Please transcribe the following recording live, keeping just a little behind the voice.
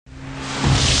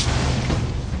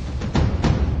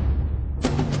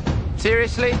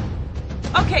Seriously?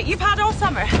 Okay, you've had all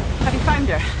summer. Have you found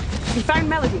her? Have you found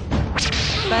Melody?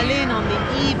 Berlin on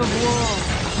the eve of war.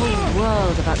 A whole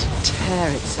world about to tear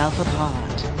itself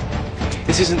apart.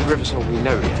 This isn't the River Song we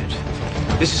know yet.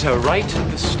 This is her right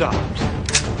at the start.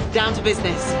 Down to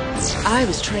business. I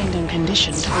was trained and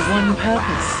conditioned for one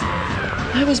purpose.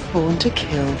 I was born to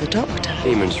kill the Doctor.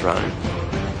 Demons run.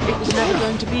 It was never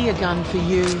going to be a gun for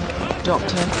you,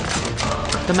 Doctor.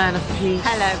 The man of peace.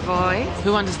 Hello, boys.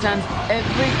 Who understands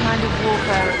every kind of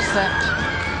warfare except,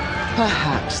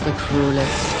 perhaps, the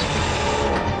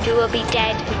cruelest. You will be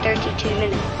dead in 32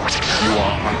 minutes. You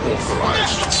are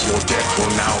unauthorized. Your death will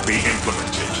now be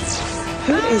implemented.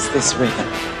 Who is this River?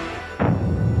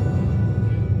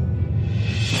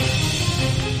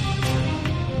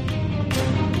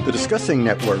 The Discussing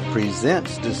Network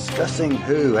presents Discussing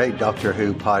Who, a Doctor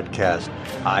Who podcast.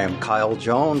 I am Kyle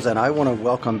Jones, and I want to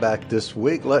welcome back this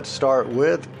week. Let's start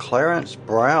with Clarence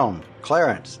Brown.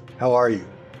 Clarence, how are you?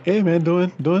 Hey, man,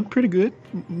 doing pretty good.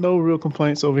 No real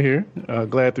complaints over here.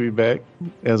 Glad to be back,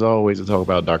 as always, to talk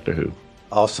about Doctor Who.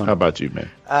 Awesome. How about you, man?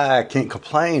 I can't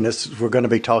complain. We're going to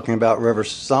be talking about River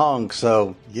Song,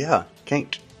 so yeah,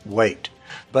 can't wait.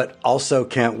 But also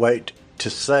can't wait to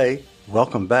say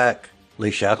welcome back, Lee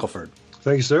Shackelford.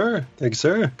 Thank you, sir. Thank you,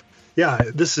 sir. Yeah,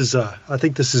 this is, I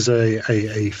think this is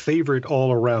a favorite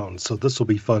all around, so this will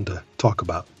be fun to talk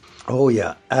about. Oh,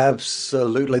 yeah,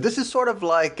 absolutely. This is sort of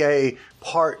like a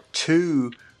part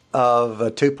two of a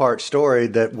two-part story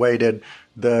that waited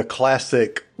the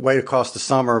classic wait across the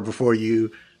summer before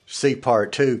you see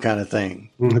part two kind of thing.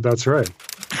 That's right.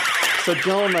 So,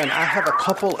 gentlemen, I have a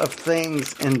couple of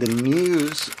things in the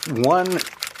news. One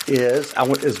is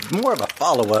more of a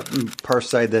follow-up per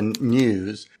se than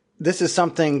news. This is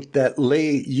something that,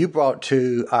 Lee, you brought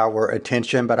to our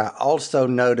attention, but I also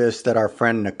noticed that our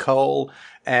friend Nicole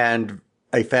and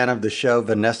a fan of the show,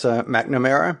 Vanessa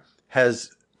McNamara, has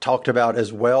talked about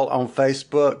as well on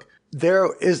Facebook.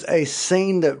 There is a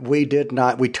scene that we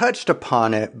touched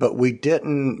upon it, but we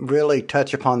didn't really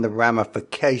touch upon the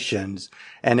ramifications.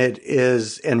 And it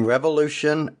is in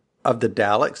Revolution of the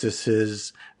Daleks. This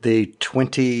is the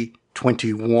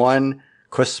 2021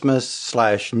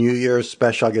 Christmas/New Year's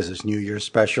special. I guess it's New Year's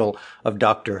special of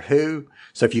Doctor Who.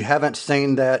 So if you haven't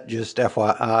seen that, just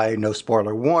FYI, no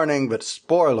spoiler warning, but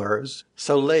spoilers.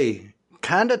 So Lee,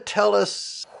 kind of tell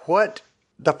us what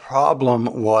the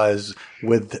problem was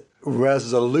with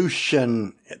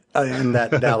resolution in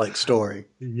that Dalek story.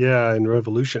 Yeah, in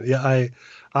Revolution. Yeah,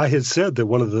 I had said that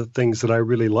one of the things that I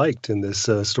really liked in this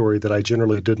story that I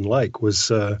generally didn't like was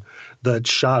that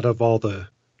shot of all the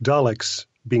Daleks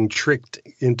being tricked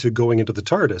into going into the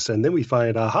TARDIS. And then we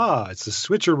find, aha, it's a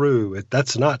switcheroo.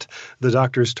 That's not the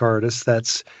Doctor's TARDIS.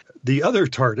 That's the other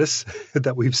TARDIS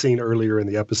that we've seen earlier in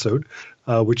the episode,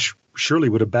 which surely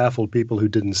would have baffled people who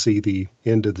didn't see the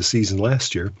end of the season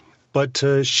last year. But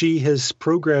she has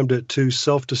programmed it to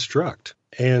self-destruct.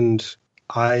 And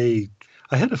I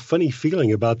had a funny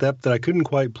feeling about that I couldn't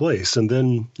quite place. And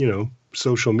then,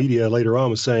 social media later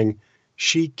on was saying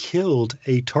she killed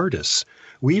a TARDIS.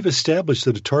 We've established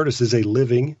that a TARDIS is a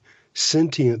living,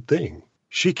 sentient thing.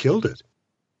 She killed it.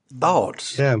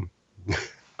 Thoughts? Yeah.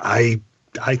 I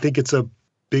think it's a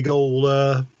big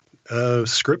old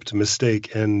script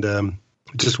mistake, and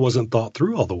just wasn't thought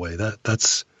through all the way.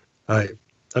 I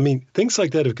mean, things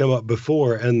like that have come up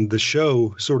before, and the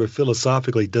show sort of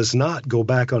philosophically does not go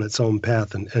back on its own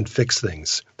path and fix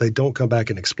things. They don't come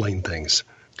back and explain things.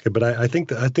 Okay, but I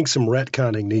think some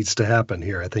retconning needs to happen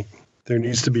here. I think there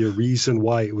needs to be a reason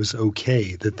why it was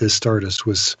okay that this TARDIS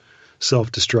was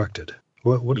self-destructed.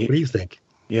 What do you think?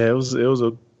 Yeah, it was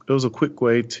a quick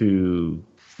way to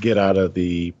get out of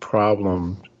the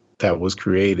problem that was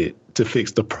created to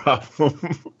fix the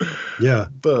problem. Yeah,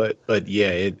 but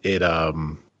yeah,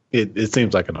 it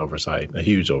seems like an oversight, a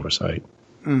huge oversight.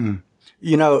 Mm.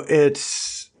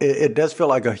 It does feel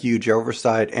like a huge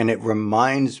oversight, and it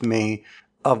reminds me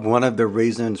of one of the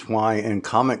reasons why in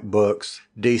comic books,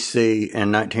 DC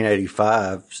in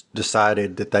 1985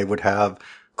 decided that they would have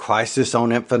Crisis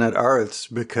on Infinite Earths,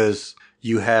 because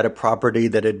you had a property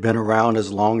that had been around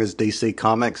as long as DC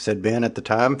Comics had been at the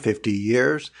time, 50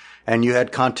 years, and you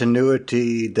had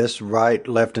continuity this right,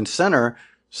 left, and center,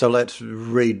 so let's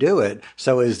redo it.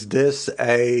 So is this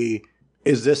a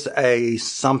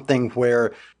something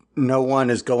where no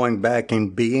one is going back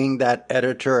and being that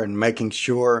editor and making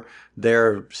sure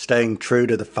they're staying true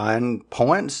to the fine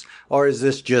points? Or is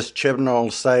this just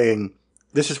Chibnall saying,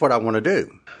 this is what I want to do?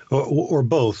 Or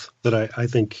both. That I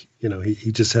think,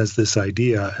 he just has this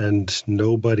idea, and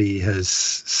nobody has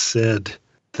said,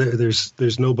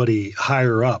 there's nobody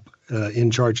higher up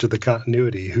in charge of the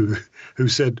continuity who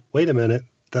said, "Wait a minute,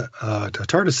 the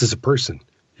TARDIS is a person.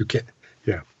 You can't."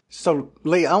 Yeah. So,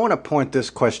 Lee, I want to point this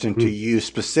question to you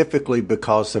specifically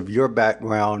because of your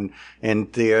background in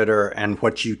theater and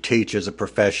what you teach as a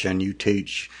profession. You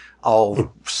teach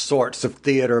all sorts of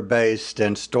theater-based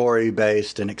and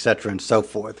story-based and et cetera and so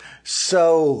forth.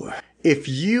 So, if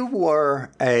you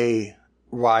were a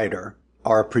writer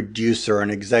or a producer, an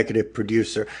executive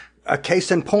producer, a case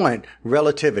in point,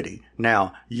 Relativity.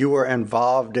 Now, you were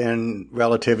involved in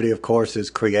Relativity, of course,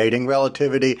 is creating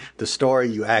Relativity. The story,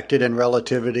 you acted in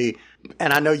Relativity.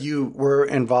 And I know you were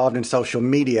involved in social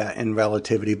media in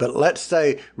Relativity, but let's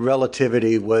say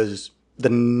Relativity was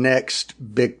the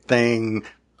next big thing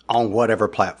on whatever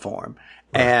platform.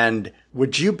 Right. And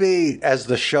would you be, as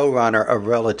the showrunner of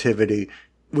Relativity,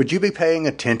 would you be paying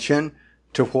attention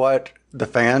to what the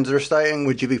fans are saying?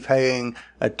 Would you be paying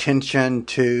attention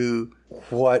to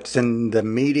what's in the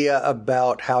media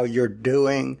about how you're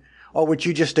doing? Or would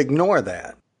you just ignore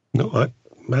that? No,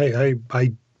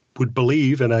 I would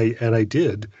believe, and I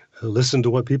did listen to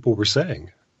what people were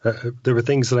saying. There were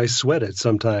things that I sweated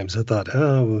sometimes. I thought,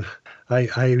 oh,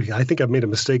 I think I've made a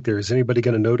mistake there. Is anybody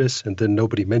going to notice? And then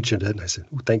nobody mentioned it. And I said,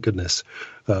 oh, thank goodness.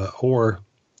 Or,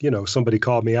 somebody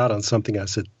called me out on something. I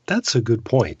said, that's a good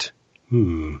point.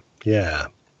 Yeah.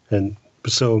 And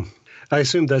so I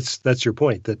assume that's your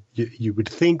point, that you would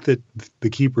think that the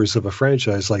keepers of a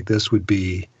franchise like this would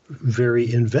be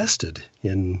very invested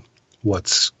in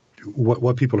what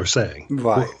people are saying.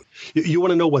 Right. You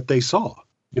want to know what they saw.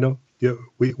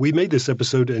 We made this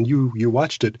episode and you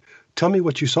watched it. Tell me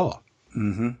what you saw.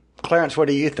 Mm-hmm. Clarence, what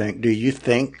do you think? Do you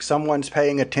think someone's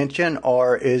paying attention,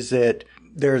 or is it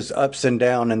there's ups and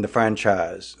downs in the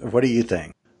franchise? What do you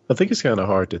think? I think it's kind of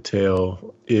hard to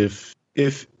tell if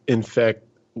in fact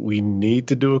we need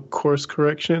to do a course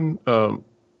correction.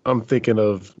 I'm thinking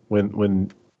of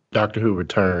when Doctor Who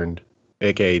returned,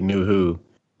 aka New Who,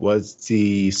 was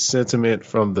the sentiment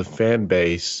from the fan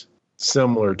base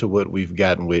similar to what we've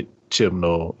gotten with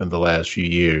Chibnall in the last few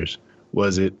years?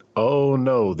 Was it, oh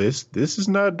no, this is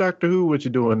not Doctor Who what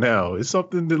you're doing now. It's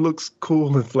something that looks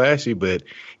cool and flashy, but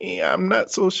I'm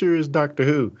not so sure it's Doctor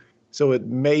Who. So it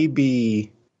may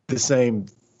be the same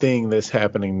thing that's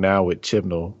happening now with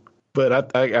Chibnall.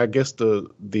 But I guess the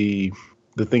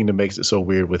thing that makes it so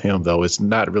weird with him, though, it's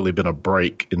not really been a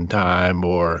break in time,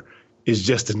 or it's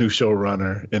just a new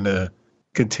showrunner and a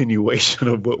continuation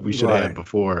of what we should have had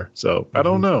before. So I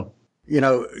don't know.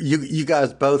 You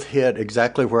guys both hit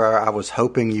exactly where I was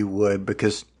hoping you would,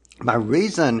 because my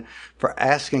reason for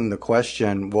asking the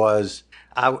question was,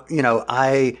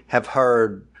 I have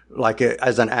heard, like,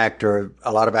 as an actor,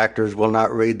 a lot of actors will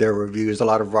not read their reviews, a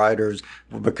lot of writers,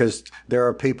 because there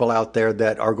are people out there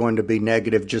that are going to be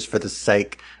negative just for the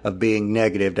sake of being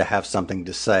negative, to have something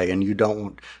to say, and you don't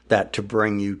want that to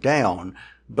bring you down.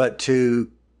 But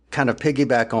to kind of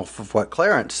piggyback off of what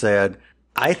Clarence said,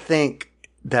 I think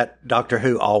that Doctor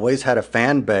Who always had a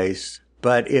fan base,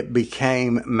 but it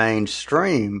became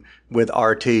mainstream with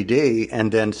RTD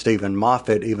and then Stephen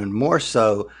Moffat even more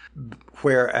so,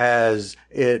 whereas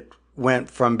it went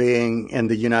from being in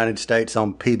the United States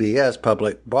on PBS,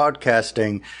 public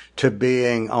broadcasting, to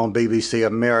being on BBC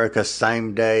America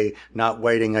same day, not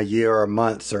waiting a year or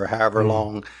months or however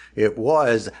long it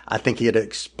was. I think it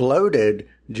exploded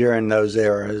during those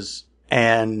eras.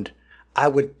 And I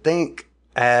would think,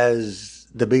 as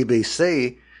the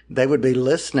BBC, they would be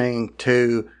listening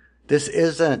to, this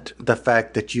isn't the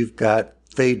fact that you've got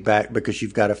feedback because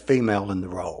you've got a female in the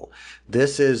role.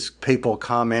 This is people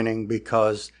commenting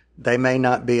because they may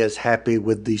not be as happy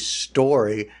with the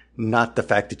story, not the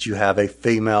fact that you have a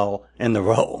female in the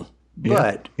role.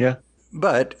 But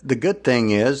the good thing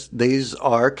is these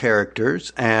are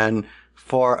characters, and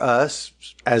for us,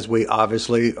 as we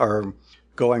obviously are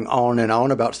going on and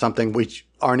on about something which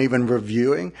aren't even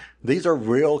reviewing, these are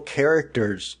real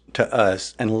characters to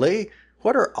us. And Lee,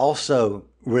 what are also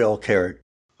real characters?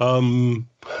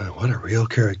 What are real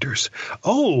characters?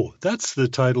 Oh, that's the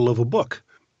title of a book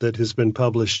that has been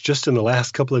published just in the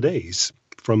last couple of days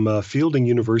from Fielding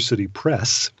University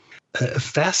Press. A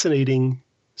fascinating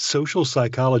social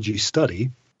psychology study.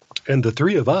 And the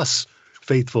three of us,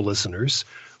 faithful listeners,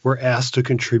 were asked to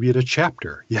contribute a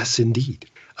chapter. Yes, indeed.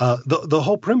 The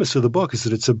whole premise of the book is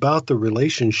that it's about the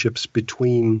relationships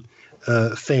between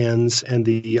fans and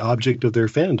the object of their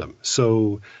fandom.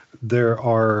 So there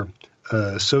are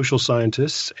social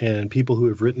scientists and people who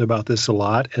have written about this a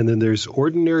lot, and then there's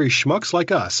ordinary schmucks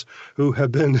like us who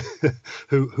have been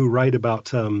who write about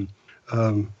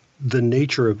the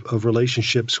nature of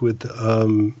relationships with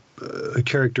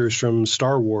characters from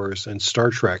Star Wars and Star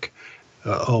Trek.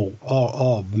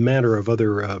 all manner of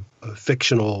other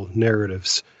fictional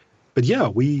narratives. But yeah,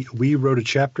 we wrote a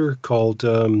chapter called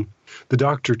 "The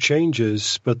Doctor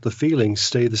Changes, but the Feelings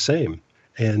Stay the Same,"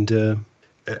 and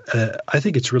I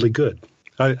think it's really good.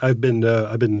 I've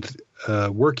been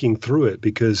working through it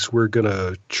because we're going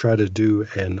to try to do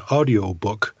an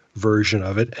audiobook version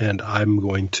of it, and I'm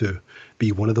going to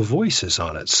be one of the voices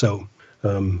on it. So,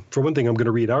 for one thing, I'm going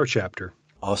to read our chapter.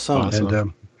 Awesome.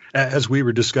 And as we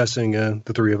were discussing,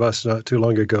 the three of us not too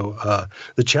long ago,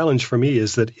 the challenge for me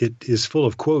is that it is full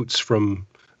of quotes from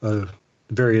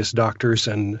various doctors,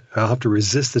 and I'll have to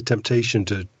resist the temptation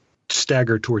to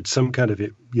stagger towards some kind of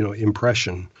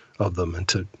impression of them and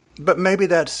to. But maybe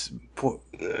that's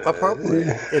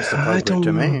appropriate. It's appropriate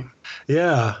to me.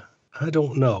 Yeah. I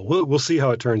don't know. We'll see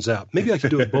how it turns out. Maybe I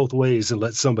can do it both ways and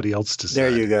let somebody else decide.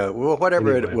 There you go. Well,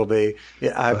 whatever it will be,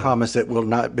 I promise it will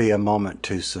not be a moment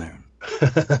too soon.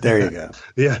 There you go.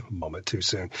 Yeah, a moment too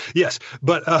soon. Yes,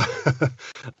 but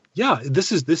yeah,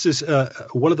 this is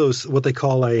one of those what they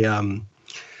call a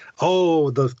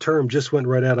the term just went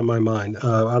right out of my mind,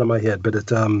 out of my head. But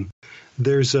it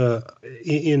there's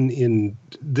in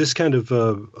this kind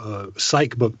of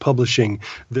psych book publishing,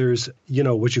 there's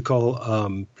what you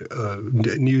call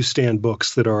newsstand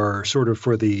books that are sort of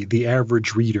for the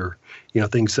average reader,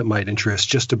 things that might interest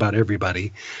just about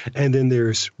everybody, and then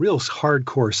there's real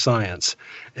hardcore science,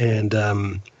 and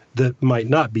that might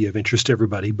not be of interest to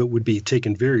everybody, but would be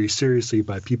taken very seriously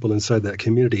by people inside that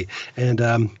community. And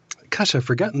gosh, I've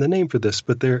forgotten the name for this,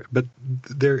 but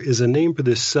there is a name for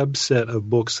this subset of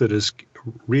books that is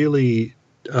really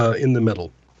in the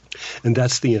middle. And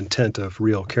that's the intent of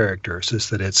Real Characters,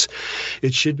 is that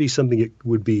it should be something that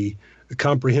would be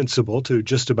comprehensible to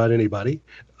just about anybody.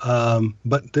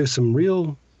 But there's some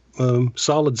real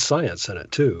solid science in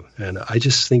it, too. And I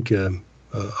just think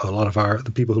a lot of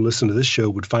the people who listen to this show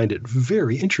would find it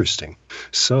very interesting.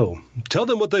 So tell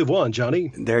them what they've won,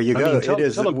 Johnny. There you go. It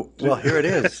is. Well, here it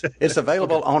is. It's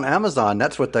available on Amazon.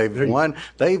 That's what they've won.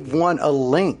 They've won a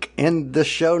link in the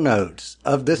show notes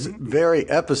of this very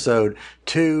episode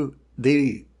to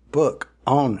the book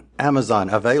on Amazon,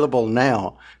 available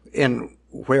now in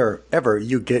wherever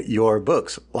you get your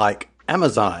books, like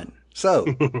Amazon. So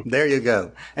there you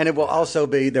go. And it will also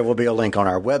there will be a link on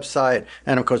our website.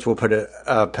 And of course, we'll put a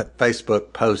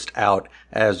Facebook post out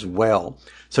as well.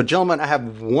 So gentlemen, I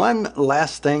have one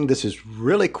last thing. This is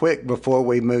really quick before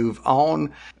we move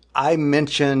on. I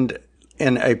mentioned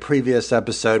in a previous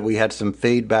episode, we had some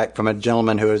feedback from a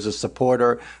gentleman who is a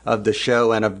supporter of the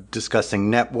show and of Discussing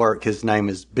Network. His name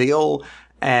is Bill.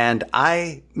 And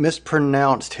I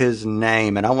mispronounced his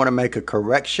name, and I want to make a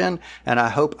correction, and I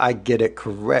hope I get it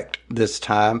correct this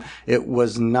time. It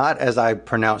was not as I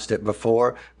pronounced it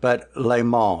before, but Le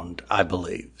Monde, I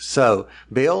believe. So,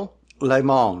 Bill, Le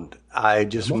Monde, I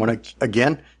just want to,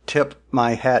 again, tip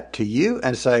my hat to you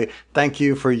and say thank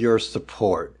you for your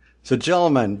support. So,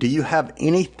 gentlemen, do you have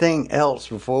anything else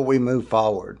before we move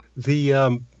forward?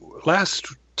 The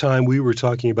last time we were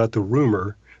talking about the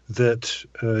rumor that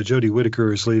Jodie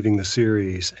Whittaker is leaving the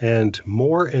series, and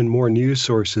more news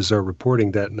sources are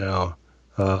reporting that now,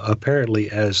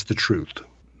 apparently as the truth.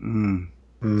 But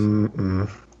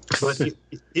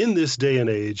in this day and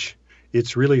age,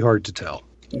 it's really hard to tell.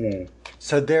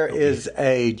 So there is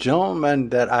a gentleman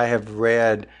that I have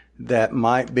read that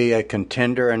might be a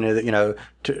contender, and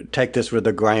to take this with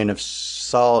a grain of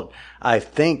salt. I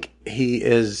think he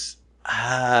is.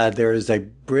 There is a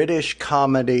British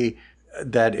comedy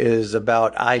that is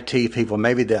about IT people,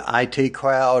 maybe the IT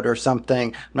Crowd or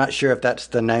something. I'm not sure if that's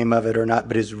the name of it or not,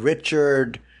 but it's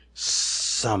Richard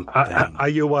something.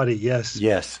 Ayoade, yes.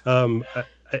 Yes.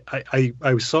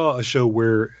 I saw a show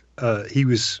where he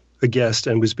was a guest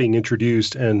and was being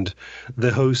introduced, and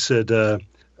the host said,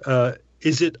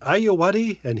 is it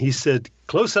Ayoade? And he said,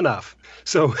 close enough.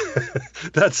 So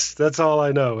that's all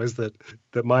I know, is that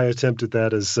my attempt at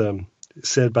that is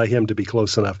said by him to be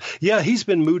close enough. Yeah, he's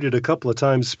been mooted a couple of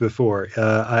times before.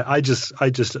 I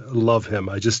just love him.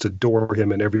 I just adore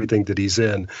him and everything that he's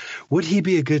in. Would he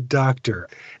be a good doctor?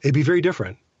 It'd be very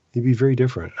different. He'd be very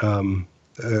different. A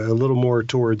little more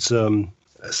towards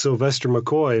Sylvester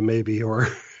McCoy, maybe, or.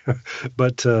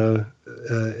 But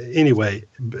anyway,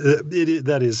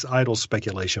 that is idle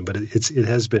speculation. But it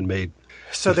has been made.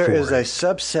 So there is a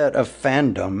subset of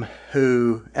fandom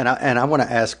who, and I want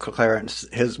to ask Clarence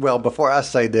before I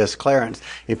say this, Clarence,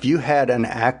 if you had an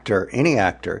actor, any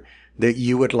actor that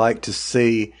you would like to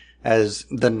see as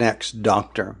the next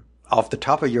Doctor, off the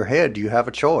top of your head, do you have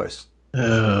a choice?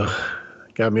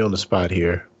 Got me on the spot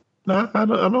here. No, I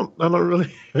don't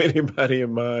really have anybody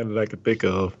in mind that I could think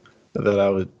of that I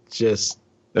would just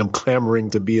am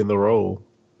clamoring to be in the role.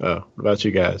 What about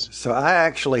you guys? So I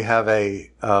actually have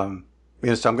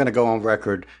so I'm going to go on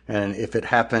record, and if it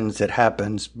happens, it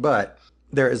happens. But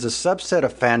there is a subset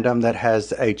of fandom that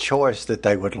has a choice that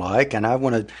they would like, and I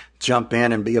want to jump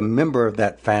in and be a member of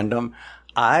that fandom.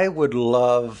 I would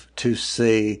love to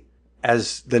see,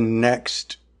 as the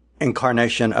next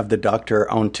incarnation of the Doctor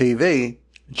on TV,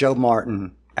 Jo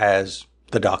Martin as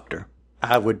the Doctor.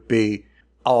 I would be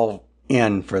all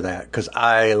in for that because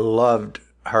I loved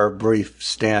her brief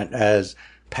stint as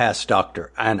past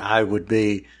Doctor, and I would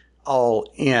be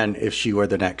all in if she were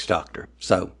the next Doctor.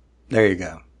 So there you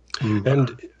go.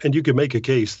 And you could make a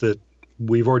case that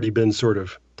we've already been sort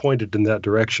of pointed in that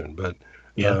direction, but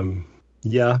I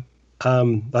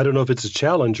don't know if it's a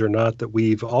challenge or not that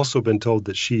we've also been told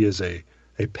that she is a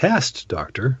past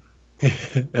Doctor.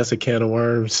 That's a can of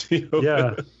worms.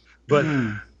 Yeah, but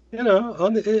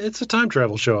it's a time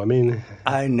travel show. I mean,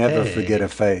 I never forget a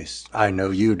face. I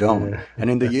know you don't. And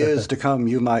in the years to come,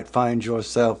 you might find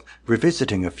yourself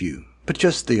revisiting a few, but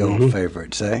just the old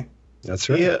favorites, eh? That's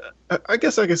right. Yeah, I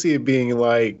guess I can see it being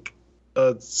like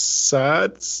a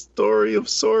side story of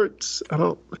sorts. I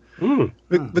don't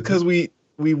because we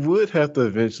would have to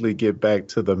eventually get back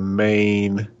to the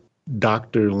main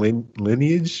Doctor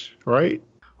lineage, right?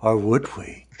 Or would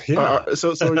we? Yeah.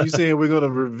 So are you saying we're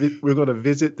gonna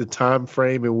visit the time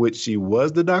frame in which she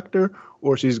was the Doctor,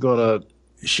 or she's gonna?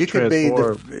 She could be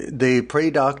the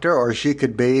pre-Doctor, or she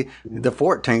could be the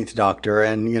 14th Doctor,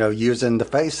 and using the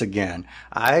face again.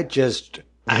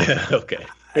 Okay.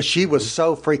 She was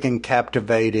so freaking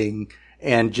captivating,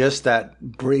 and just that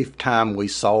brief time we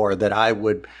saw her, that I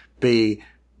would be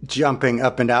jumping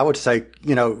up and down. I would say,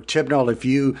 Chibnall, if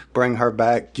you bring her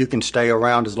back, you can stay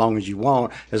around as long as you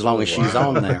want, as long as she's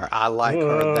on there. I like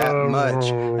her that much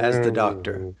as the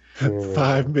Doctor.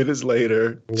 5 minutes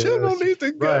later, Chibnall needs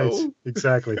to go. Right,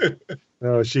 exactly.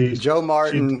 No, Jo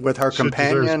Martin with her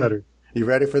companion. You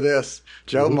ready for this?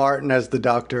 Jo Martin as the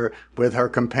Doctor with her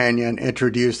companion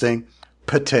introducing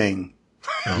Pating.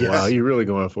 Oh, yes. Wow, you're really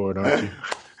going for it, aren't you?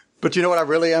 But you know what I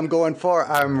really am going for?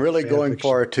 I'm really going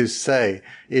for to say,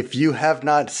 if you have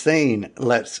not seen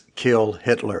Let's Kill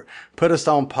Hitler, put us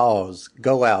on pause,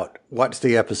 go out, watch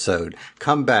the episode,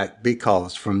 come back,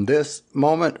 because from this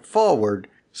moment forward,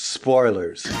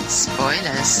 spoilers.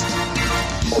 Spoilers.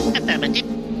 Affirmative.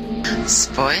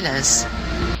 Spoilers.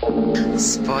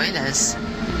 Spoilers.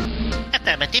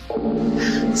 Affirmative.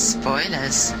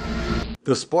 Spoilers.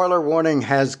 The spoiler warning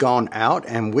has gone out,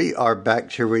 and we are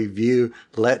back to review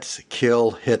Let's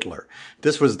Kill Hitler.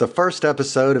 This was the first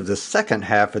episode of the second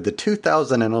half of the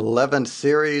 2011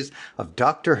 series of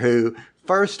Doctor Who,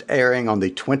 first airing on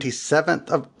the 27th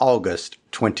of August,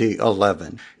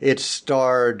 2011. It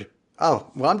starred...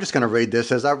 I'm just going to read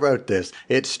this as I wrote this.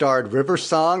 It starred River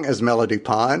Song as Melody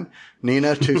Pond,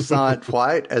 Nina Toussaint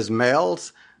White as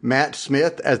Mel's, Matt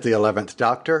Smith as the 11th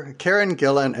Doctor, Karen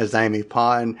Gillan as Amy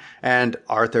Pond, and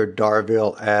Arthur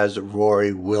Darvill as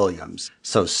Rory Williams.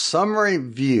 So summary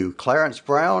view. Clarence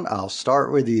Brown, I'll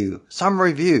start with you.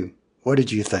 Summary view. What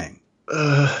did you think?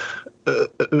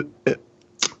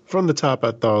 From the top,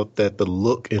 I thought that the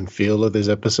look and feel of this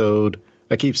episode,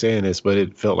 I keep saying this, but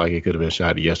it felt like it could have been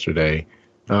shot yesterday,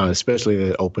 especially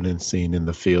the opening scene in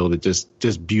the field. It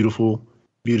just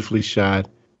beautifully shot.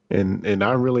 And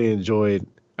I really enjoyed.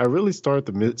 I really start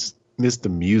to miss the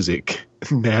music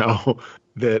now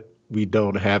that we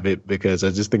don't have it, because I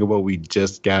just think of what we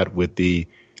just got with the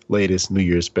latest New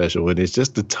Year's special, and it's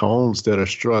just the tones that are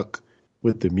struck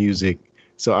with the music.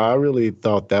 So I really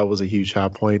thought that was a huge high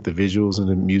point, the visuals and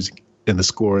the music and the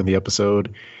score in the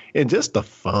episode, and just the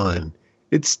fun.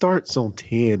 It starts on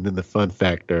 10 in the fun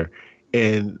factor,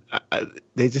 and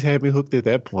they just had me hooked at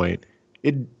that point.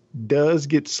 It does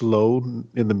get slow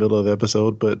in the middle of the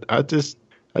episode, but I just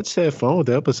had fun with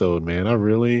the episode, man. I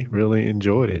really, really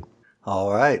enjoyed it.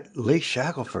 All right. Lee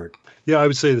Shackelford. Yeah, I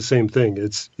would say the same thing.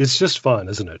 It's just fun,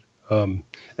 isn't it? And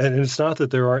it's not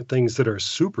that there aren't things that are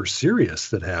super serious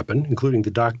that happen, including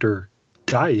the Doctor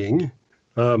dying.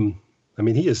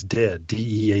 He is dead,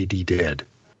 D-E-A-D, dead.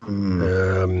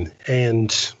 And,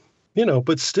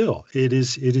 but still, it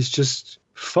is just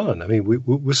fun. I mean,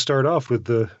 we start off with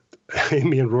the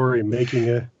Amy and Rory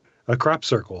making a crop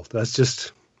circle. That's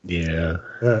just... Yeah.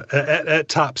 At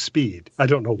top speed. I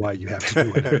don't know why you have to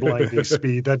do it at blinding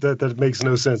speed. That makes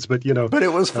no sense. But But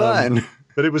it was fun.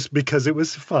 But it was because it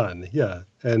was fun. Yeah.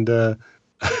 And I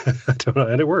don't know.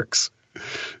 And it works.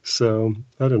 So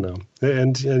I don't know.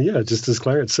 And yeah, just as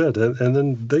Clarence said, and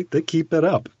then they keep that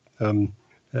up.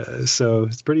 So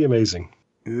it's pretty amazing.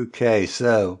 Okay,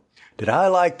 so Did I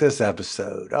like this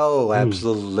episode? Oh,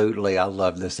 absolutely. I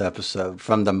love this episode.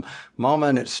 From the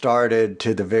moment it started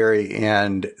to the very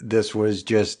end, this was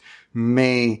just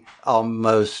me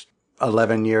almost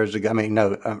 11 years ago. I mean,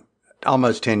 no,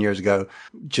 almost 10 years ago,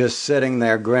 just sitting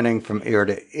there grinning from ear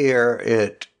to ear.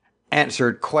 It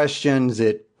answered questions.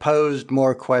 It posed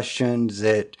more questions.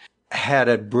 It had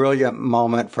a brilliant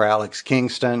moment for Alex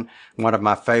Kingston. One of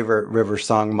my favorite River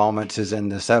Song moments is in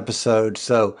this episode.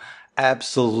 So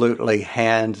absolutely,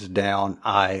 hands down,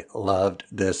 I loved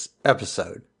this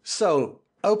episode. So,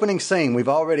 opening scene, we've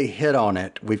already hit on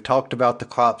it. We've talked about the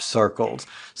crop circles.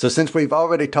 So since we've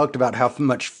already talked about how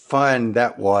much fun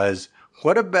that was,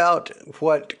 what about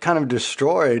what kind of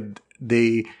destroyed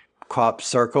the crop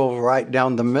circle right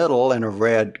down the middle in a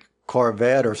red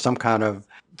Corvette or some kind of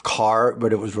car,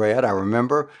 but it was red, I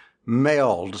remember?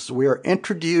 Males. We are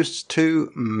introduced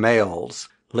to males.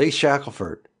 Lee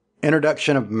Shackelford.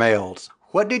 Introduction of males.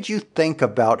 What did you think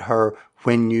about her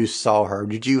when you saw her?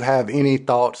 Did you have any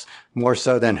thoughts more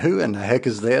so than who in the heck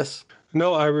is this?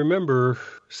 No, I remember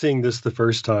seeing this the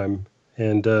first time,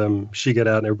 and she got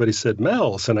out and everybody said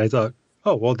Mel's, and I thought,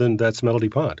 oh, well, then that's Melody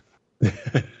Pond.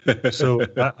 So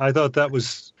I thought that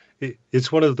was,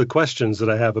 it's one of the questions that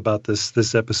I have about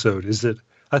this episode, is that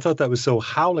I thought that was so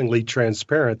howlingly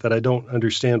transparent that I don't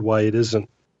understand why it isn't.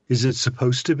 Is it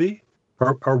supposed to be?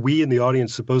 Are we in the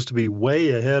audience supposed to be way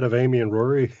ahead of Amy and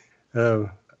Rory?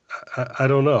 I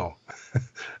don't know.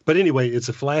 But anyway, it's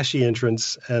a flashy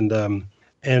entrance, and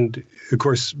of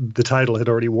course the title had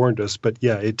already warned us. But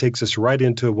yeah, it takes us right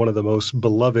into one of the most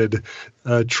beloved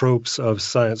tropes of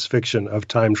science fiction, of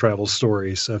time travel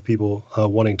stories, of people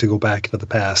wanting to go back into the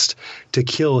past to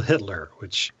kill Hitler.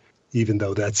 Which, even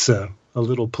though that's a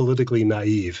little politically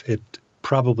naive, it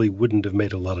probably wouldn't have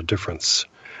made a lot of difference.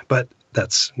 But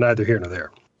that's neither here nor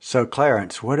there. So,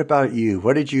 Clarence, what about you?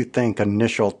 What did you think?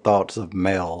 Initial thoughts of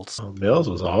Males? Oh, Males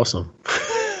was awesome.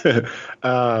 I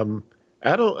don't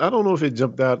know if it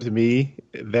jumped out to me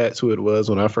that's who it was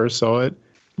when I first saw it,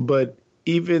 but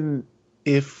even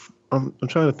if I'm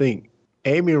trying to think,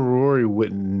 Amy and Rory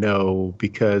wouldn't know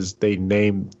because they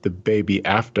named the baby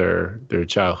after their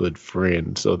childhood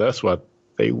friend, so that's why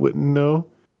they wouldn't know.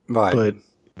 Right.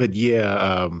 But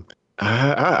yeah.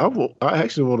 I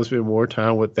actually want to spend more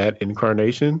time with that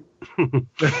incarnation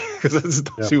because I just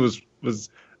thought she was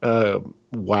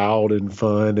wild and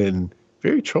fun and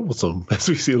very troublesome, as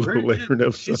we see a little later in the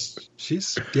episode. She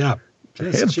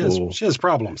has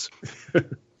problems.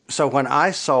 So when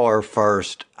I saw her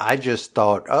first, I just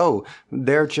thought, oh,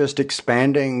 they're just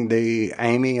expanding the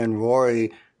Amy and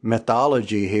Rory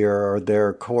mythology here, or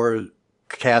their core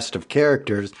cast of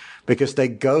characters, because they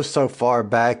go so far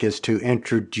back as to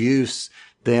introduce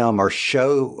them or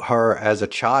show her as a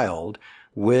child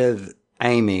with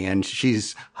Amy, and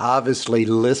she's obviously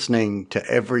listening to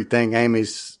everything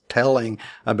Amy's telling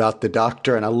about the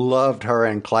doctor. And I loved her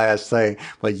in class saying,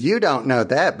 well, you don't know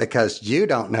that because you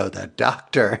don't know the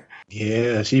doctor.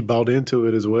 Yeah, she bought into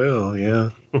it as well.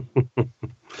 Yeah.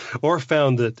 Or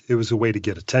found that it was a way to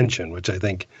get attention, which I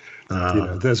think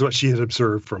that's what she had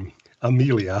observed from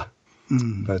Amelia.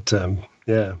 But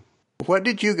yeah. What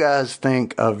did you guys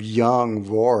think of young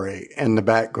Rory in the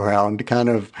background, kind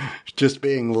of just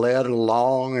being led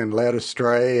along and led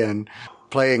astray and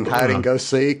playing hide and go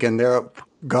seek, and they're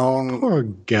gone?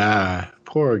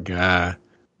 Poor guy.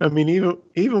 I mean,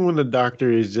 even when the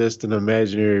doctor is just an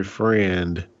imaginary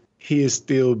friend, he is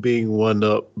still being one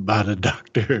up by the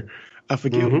doctor. I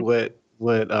forget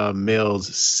what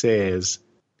Mel's says.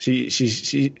 She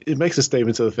it makes a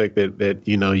statement to the effect that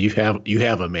you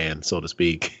have a man, so to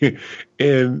speak,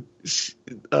 and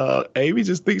Amy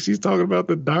just thinks she's talking about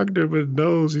the doctor, but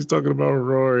no, she's talking about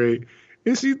Rory,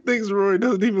 and she thinks Rory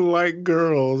doesn't even like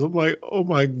girls. I'm like, oh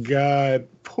my god,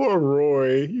 poor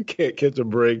Rory, you can't catch a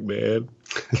break, man.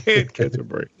 Can't catch a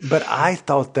break. But I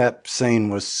thought that scene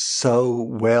was so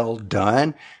well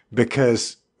done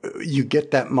because you get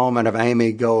that moment of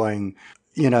Amy going,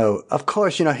 of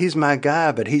course, he's my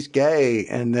guy, but he's gay.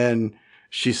 And then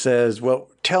she says, well,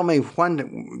 tell me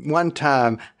one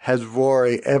time has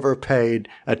Rory ever paid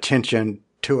attention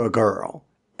to a girl?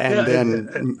 And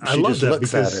then she just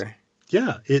looks at her.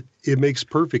 Yeah, it makes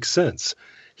perfect sense.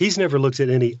 He's never looked at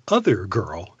any other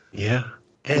girl. Yeah.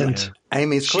 And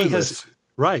Amy's clueless.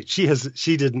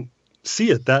 She didn't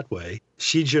see it that way.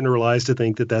 She generalized to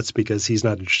think that that's because he's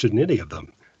not interested in any of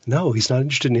them. No, he's not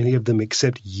interested in any of them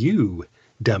except you,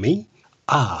 dummy.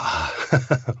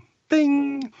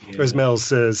 Bing. Yeah. As Mel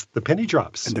says, the penny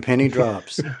drops. And the penny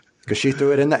drops. Because she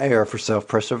threw it in the air for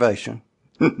self-preservation.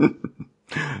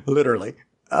 Literally.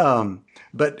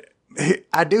 But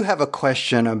I do have a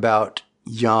question about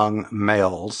young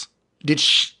males.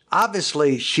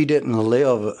 obviously she didn't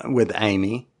live with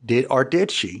Amy,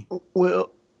 did she?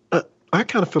 Well, I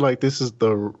kind of feel like this is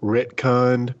the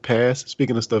retconned past.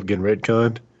 Speaking of stuff getting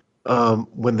retconned,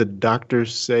 when the doctor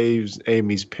saves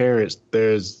Amy's parents,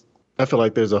 I feel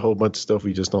like there's a whole bunch of stuff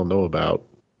we just don't know about.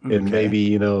 And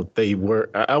maybe, they were,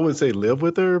 I wouldn't say live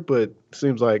with her, but it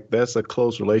seems like that's a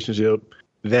close relationship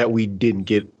that we didn't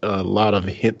get a lot of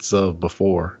hints of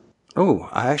before. Oh,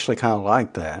 I actually kind of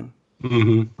like that.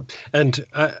 Mm-hmm. And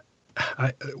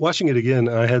I, watching it again,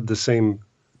 I had the same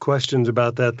questions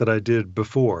about that I did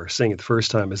before seeing it the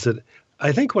first time. Is that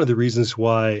I think one of the reasons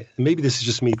why, maybe this is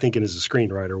just me thinking as a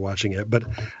screenwriter watching it, but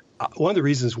one of the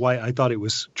reasons why I thought it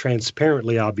was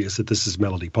transparently obvious that this is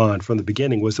Melody Pond from the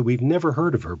beginning was that we've never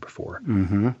heard of her before.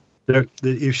 Mm-hmm.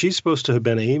 If she's supposed to have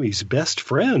been Amy's best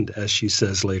friend, as she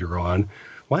says later on,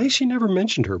 why has she never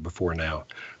mentioned her before now?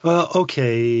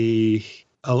 Okay,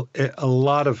 a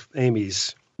lot of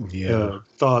Amy's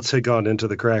thoughts had gone into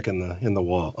the crack in the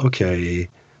wall. Okay,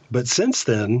 but since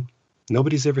then,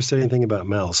 nobody's ever said anything about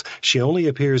Mel's. She only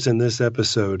appears in this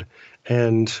episode,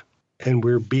 and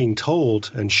we're being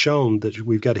told and shown that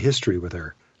we've got a history with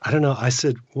her. I don't know. I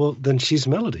said, well, then she's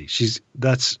Melody.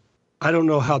 I don't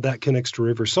know how that connects to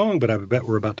River Song, but I bet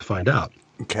we're about to find out.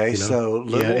 Okay, so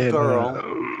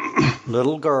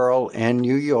little girl in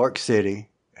New York City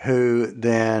who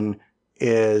then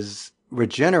is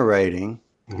regenerating,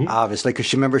 obviously,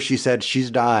 because remember she said she's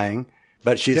dying,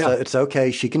 but she said it's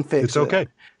okay, she can fix it. It's okay.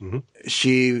 Mm-hmm.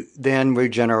 She then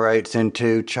regenerates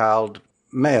into child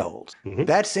Mel's. Mm-hmm.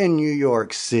 That's in New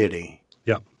York City.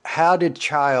 Yeah. How did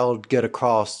child get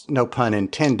across, no pun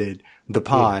intended, the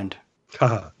pond?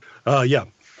 Yeah.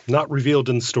 Not revealed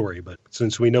in the story, but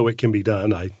since we know it can be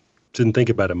done, I didn't think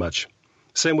about it much.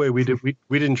 Same way we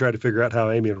didn't try to figure out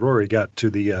how Amy and Rory got to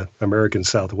the American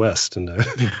Southwest. And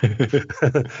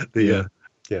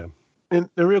And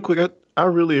real quick, I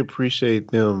really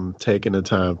appreciate them taking the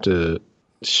time to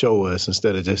show us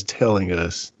instead of just telling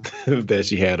us that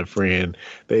she had a friend.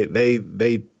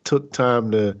 They took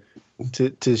time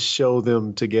to show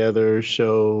them together,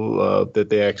 show that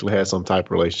they actually had some type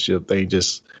of relationship. They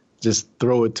just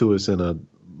throw it to us in a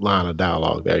line of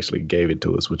dialogue. They actually gave it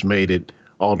to us, which made it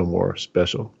all the more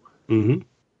special. Mm-hmm.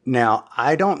 Now,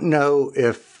 I don't know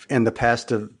if in the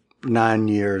past of 9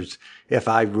 years, if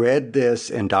I read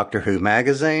this in Doctor Who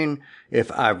magazine,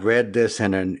 if I read this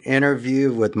in an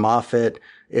interview with Moffat,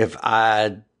 if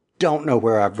I don't know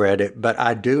where I've read it, but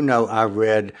I do know I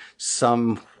read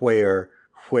somewhere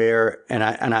where, and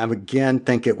I again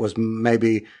think it was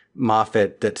maybe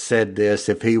Moffat that said this,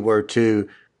 if he were to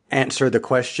answer the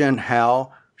question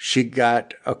how she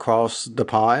got across the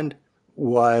pond,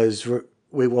 was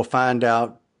we will find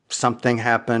out something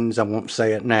happens. I won't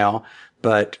say it now,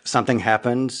 but something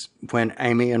happens when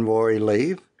Amy and Rory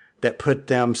leave that put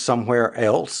them somewhere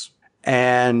else,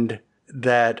 and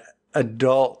that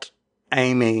adult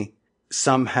Amy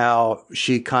somehow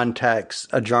she contacts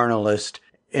a journalist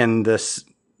in the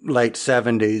late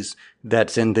 70s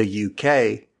that's in the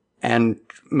UK and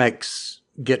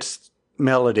gets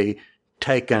Melody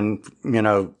taken,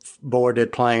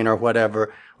 boarded plane or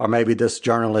whatever, or maybe this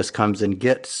journalist comes and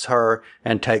gets her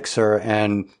and takes her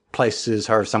and places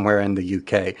her somewhere in the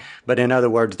UK. But in other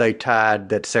words, they tied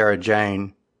that Sarah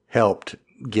Jane helped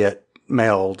get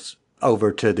Mel's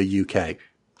over to the UK.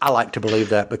 I like to believe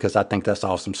that because I think that's an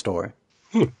awesome story.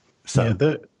 So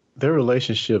their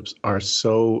relationships are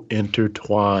so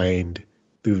intertwined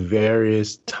through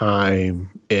various time,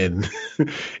 and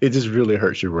it just really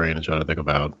hurts your brain to try to think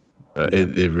about.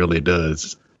 It really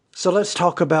does. So let's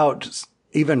talk about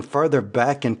even further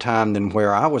back in time than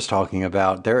where I was talking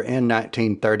about. They're in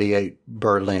 1938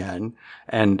 Berlin.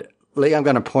 And Lee, I'm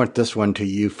going to point this one to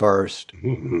you first.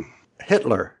 Mm-hmm.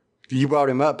 Hitler. You brought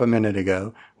him up a minute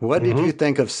ago. What did you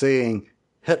think of seeing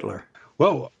Hitler?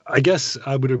 Well, I guess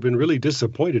I would have been really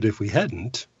disappointed if we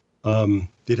hadn't.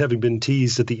 It having been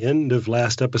teased at the end of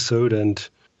last episode and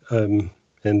in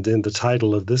the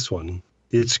title of this one.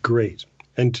 It's great.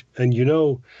 And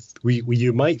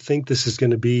you might think this is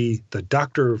going to be the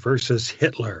Doctor versus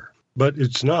Hitler, but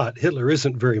it's not. Hitler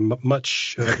isn't very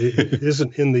much,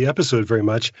 isn't in the episode very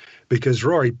much, because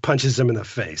Rory punches him in the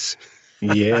face.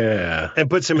 Yeah.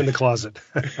 And puts him in the closet.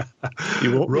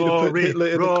 You want me to put Hitler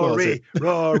in the closet?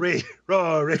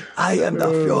 Rory. I am the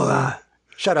Führer.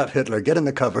 Shut up, Hitler. Get in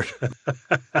the cupboard.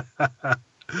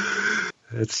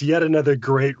 It's yet another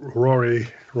great Rory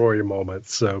moment.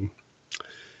 So,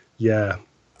 yeah.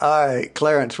 All right,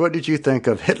 Clarence, what did you think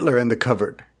of Hitler in the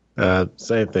cupboard?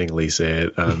 Same thing Lee said.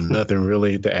 Nothing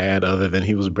really to add other than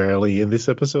he was barely in this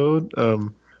episode.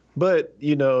 But,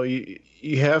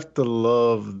 you have to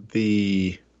love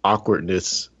the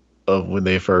awkwardness of when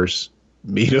they first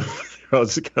meet him. I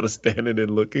was just kind of standing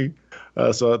and looking.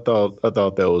 So I thought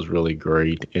that was really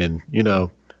great. And,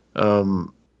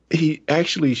 he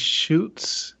actually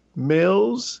shoots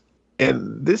Mills.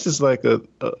 And this is like a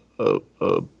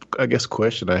I guess,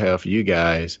 question I have for you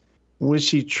guys. When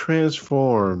she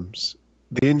transforms,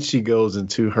 then she goes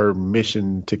into her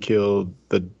mission to kill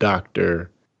the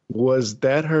doctor. Was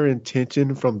that her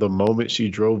intention from the moment she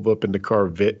drove up in the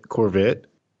Corvette,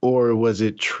 or was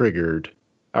it triggered?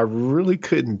 I really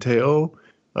couldn't tell,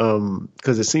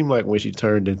 because it seemed like when she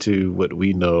turned into what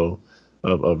we know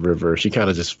of River, she kind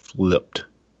of just flipped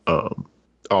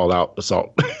all out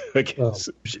assault. I guess. Well,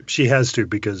 she has to,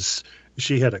 because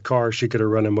she had a car she could have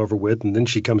run him over with, and then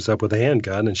she comes up with a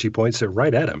handgun and she points it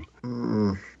right at him.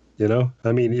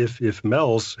 I mean, if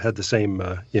Mel's had the same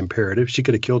imperative, she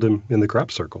could have killed him in the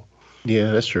crop circle.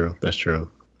 Yeah, that's true. That's true.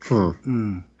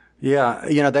 Yeah,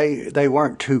 they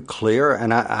weren't too clear,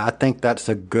 and I think that's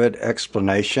a good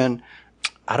explanation.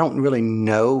 I don't really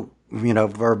know,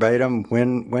 verbatim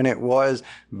when it was,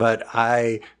 but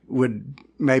I would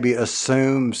maybe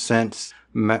assume, since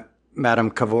Madame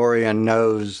Kavorian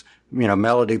knows,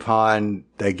 Melody Pond,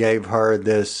 they gave her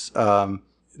this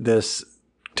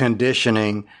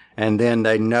conditioning, and then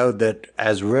they know that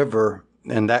as River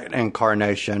in that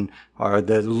incarnation, or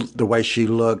the way she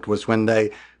looked was when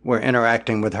they were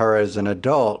interacting with her as an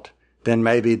adult, then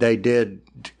maybe they did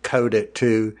code it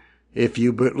to, if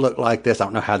you look like this. I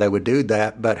don't know how they would do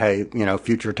that, but hey,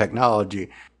 future technology.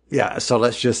 Yeah, so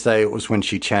let's just say it was when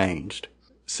she changed.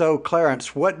 So,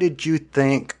 Clarence, what did you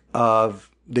think of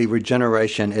the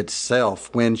regeneration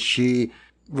itself when she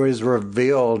was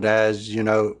revealed as,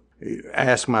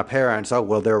 ask my parents, oh,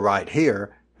 well, they're right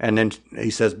here. And then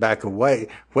he says, back away.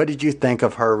 What did you think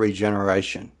of her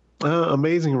regeneration?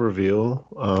 Amazing reveal.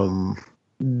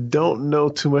 Don't know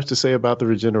too much to say about the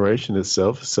regeneration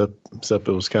itself, except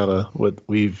it was kind of what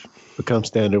we've become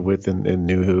standard with in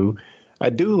New Who. I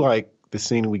do like the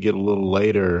scene we get a little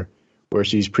later where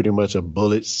she's pretty much a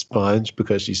bullet sponge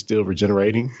because she's still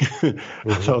regenerating.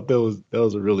 Mm-hmm. I thought that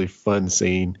was a really fun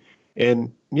scene.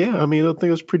 And yeah, I mean, I think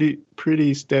it was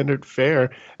pretty standard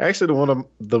fare. Actually, one of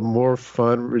the more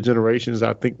fun regenerations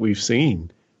I think we've seen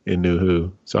in New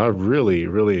Who. So I really,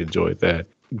 really enjoyed that.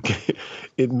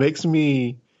 It makes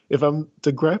me, if I'm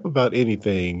to gripe about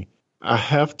anything, I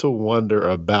have to wonder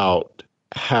about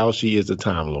how she is a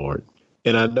Time Lord.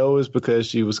 And I know it's because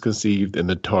she was conceived in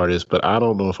the TARDIS, but I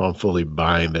don't know if I'm fully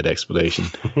buying that explanation.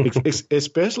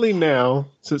 Especially now,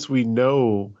 since we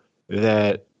know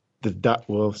that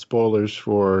spoilers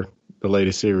for the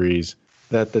latest series,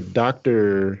 that the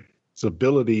Doctor's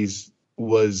abilities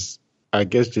was, I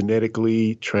guess,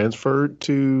 genetically transferred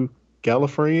to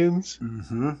Gallifreyans.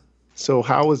 Mm-hmm. So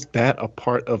how is that a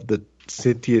part of the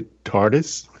sentient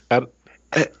TARDIS?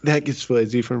 That gets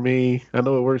fuzzy for me. I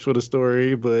know it works for the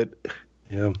story, but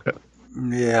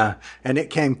yeah, and it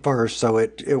came first, so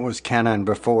it was canon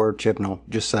before Chibnall.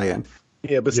 Just saying.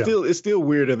 Yeah, but still, it's still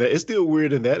weird in that. It's still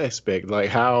weird in that aspect. Like,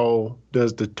 how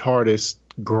does the TARDIS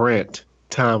grant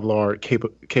Time Lord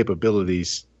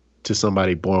capabilities to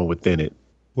somebody born within it?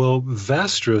 Well,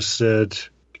 Vastra said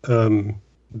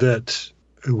that,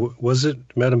 was it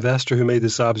Madame Vastra who made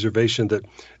this observation that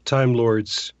Time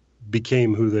Lords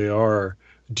became who they are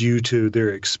due to their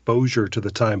exposure to the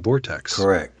time vortex?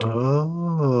 Correct.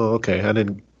 Oh, okay. I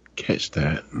didn't catch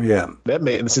that. Yeah. It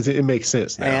makes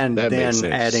sense now. And that then makes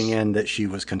sense. Adding in that she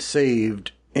was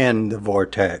conceived in the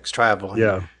vortex, traveling.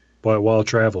 Yeah, while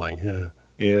traveling, yeah.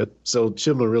 Yeah, so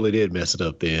Chibnall really did mess it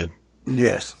up then.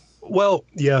 Yes. Well,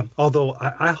 yeah, although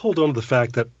I hold on to the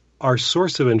fact that our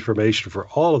source of information for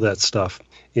all of that stuff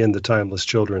in The Timeless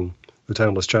Children, The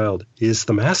Timeless Child, is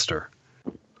the Master.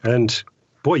 And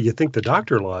boy, you think the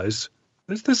Doctor lies.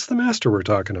 This is the Master we're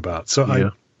talking about. So yeah.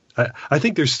 I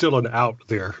think there's still an out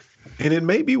there. And it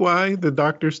may be why the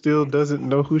Doctor still doesn't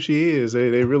know who she is.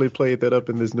 They really played that up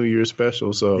in this New Year's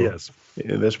special. So yes,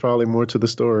 yeah, there's probably more to the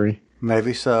story.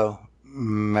 Maybe so.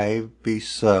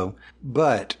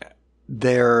 But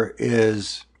there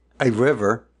is a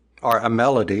River, or a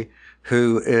Melody,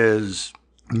 who is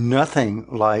nothing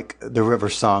like the River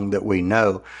song that we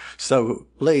know. So,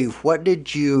 Lee, what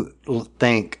did you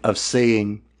think of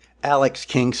seeing Alex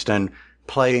Kingston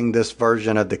playing this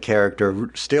version of the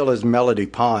character, still as Melody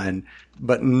Pond,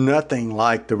 but nothing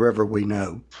like the River we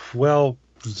know? Well,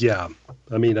 yeah.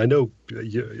 I mean, I know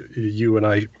you and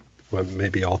I, well,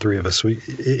 maybe all three of us,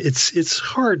 it's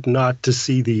hard not to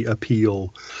see the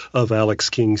appeal of Alex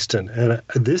Kingston. And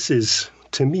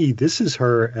to me, this is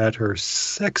her at her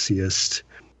sexiest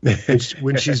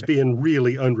when she's being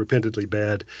really unrepentantly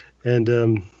bad.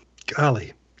 And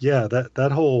golly, Yeah,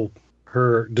 that whole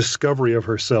her discovery of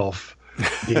herself,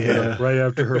 right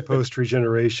after her post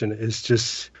regeneration is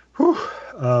just. Whew,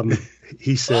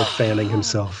 he said, fanning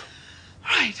himself.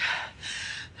 Right.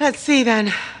 Let's see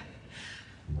then.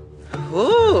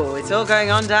 Ooh, it's all going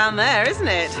on down there, isn't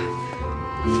it?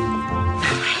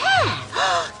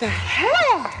 The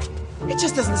hair! It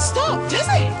just doesn't stop, does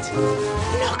it?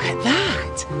 Look at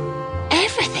that.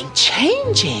 Everything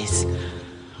changes.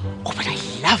 Oh, but I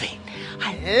love it.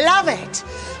 I love it.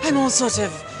 I'm all sort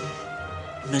of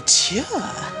mature.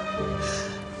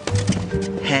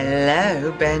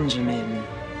 Hello, Benjamin.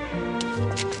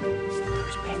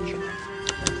 Who's Benjamin?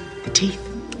 The teeth.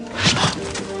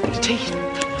 The teeth.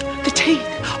 The teeth.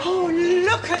 Oh,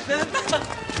 look at them.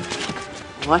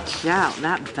 Watch out,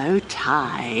 that bow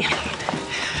tie.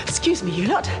 Excuse me, you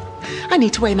lot. I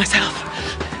need to weigh myself.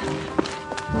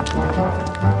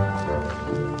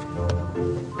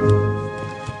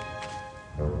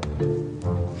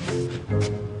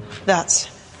 That's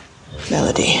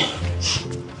Melody.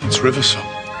 It's River Song.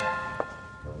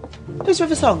 Who's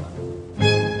River Song?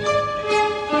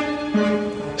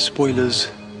 Spoilers.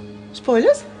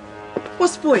 Spoilers? What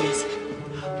spoilers?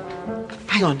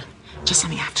 Hang on. Just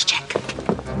something I have to check.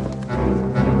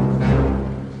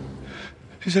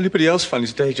 Does anybody else find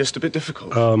his day just a bit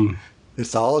difficult?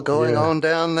 It's all going on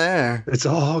down there. It's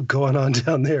all going on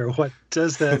down there. What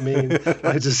does that mean?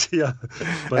 I just, yeah.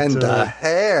 But, and the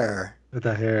hair.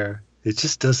 The hair. It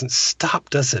just doesn't stop,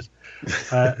 does it?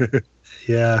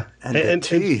 Yeah. And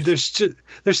there's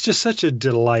just such a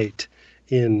delight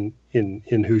in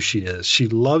who she is. She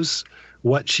loves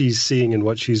what she's seeing and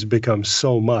what she's become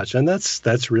so much. And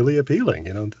that's really appealing.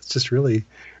 You know, that's just really,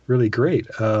 really great.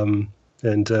 And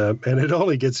it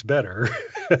only gets better.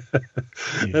 Yeah.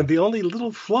 And the only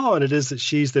little flaw in it is that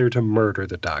she's there to murder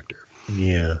the doctor.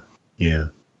 Yeah. Yeah.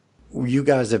 You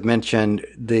guys have mentioned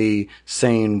the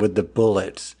scene with the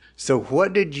bullets. So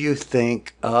what did you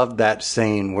think of that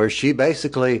scene where she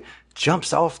basically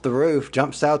jumps off the roof,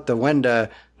 jumps out the window,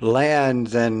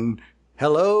 lands, and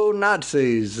hello,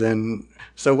 Nazis? And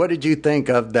so what did you think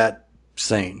of that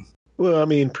scene? Well, I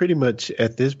mean, pretty much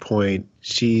at this point,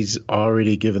 she's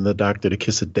already given the doctor the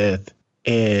kiss of death.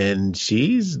 And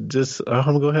she's just, I'm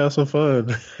going to go have some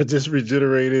fun. I just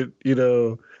regenerated, you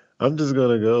know, I'm just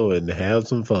going to go and have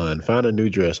some fun. Find a new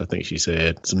dress, I think she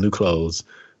said, some new clothes.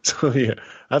 So, yeah,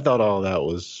 I thought all that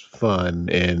was fun.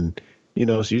 And, you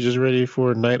know, she's just ready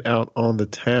for a night out on the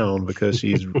town because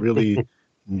she's really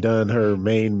done her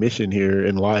main mission here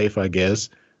in life, I guess.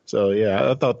 So, yeah,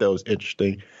 I thought that was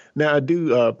interesting. Now, I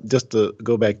do, just to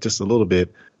go back just a little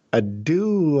bit, I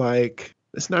do like,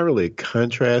 it's not really a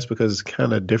contrast because it's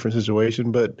kind of a different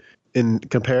situation, but in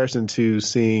comparison to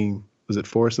seeing, was it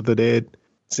Forest of the Dead?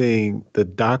 Seeing the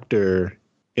doctor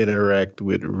interact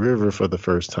with River for the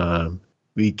first time,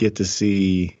 we get to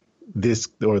see this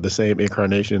or the same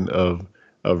incarnation of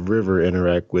River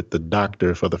interact with the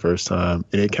doctor for the first time.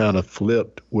 And it kind of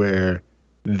flipped where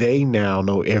they now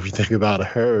know everything about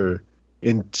her.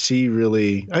 And she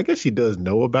really, I guess she does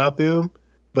know about them,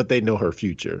 but they know her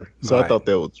future. So right. I thought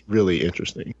that was really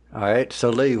interesting. All right.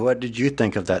 So, Lee, what did you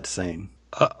think of that scene?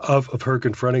 Of her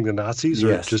confronting the Nazis, or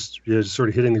yes. just sort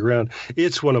of hitting the ground.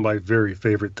 It's one of my very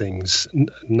favorite things,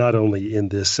 not only in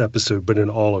this episode, but in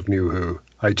all of New Who.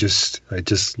 I just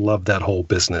love that whole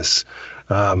business.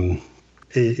 Alex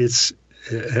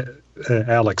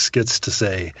gets to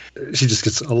say, she just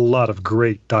gets a lot of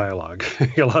great dialogue,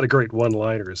 a lot of great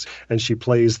one-liners, and she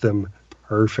plays them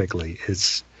perfectly.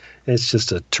 It's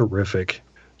just a terrific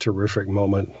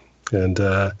moment. And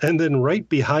then right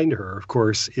behind her, of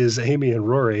course, is Amy and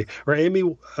Rory.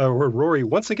 Or Rory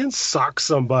once again socks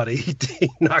somebody. He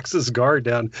knocks his guard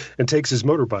down and takes his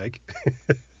motorbike.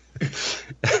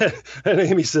 And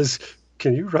Amy says,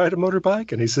 "Can you ride a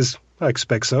motorbike?" And he says, "I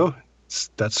expect so. It's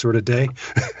that sort of day."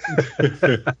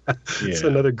 It's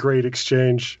another great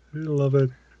exchange. I love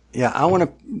it. Yeah, I want to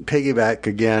piggyback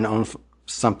again on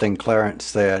something Clarence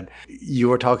said. You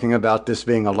were talking about this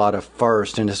being a lot of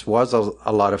first, and this was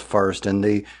a lot of first in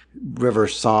the River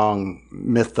Song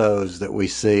mythos that we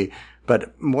see,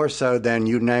 but more so than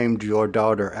you named your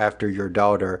daughter after your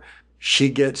daughter. She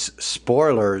gets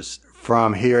spoilers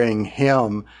from hearing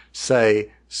him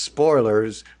say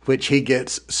spoilers, which he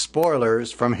gets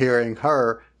spoilers from hearing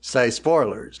her say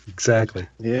spoilers. Exactly.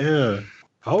 Yeah.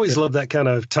 I always love that kind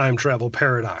of time travel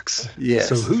paradox. Yes.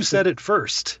 So who said it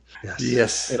first?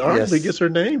 Yes. And Armsley gets her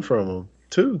name from him,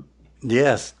 too.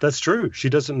 Yes. That's true. She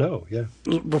doesn't know, yeah.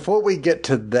 Before we get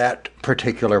to that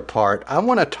particular part, I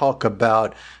want to talk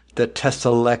about the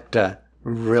Tesselecta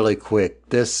really quick.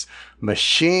 This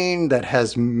machine that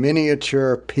has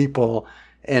miniature people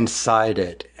inside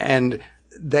it. And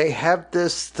they have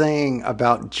this thing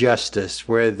about justice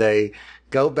where they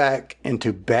go back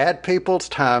into bad people's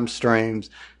time streams,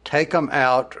 take them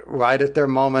out right at their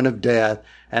moment of death,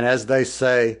 and as they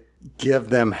say, give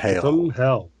them hell. Give them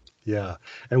hell. Yeah.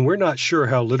 And we're not sure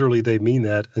how literally they mean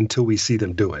that until we see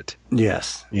them do it.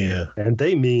 Yes. Yeah. And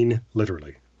they mean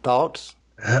literally. Thoughts?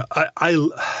 The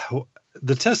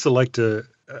Tesselecta,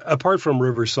 apart from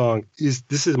River Song,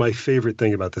 this is my favorite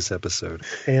thing about this episode.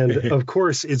 And of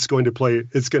course, it's going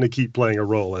to keep playing a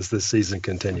role as this season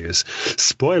continues.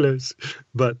 Spoilers.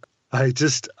 But I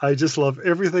just love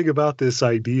everything about this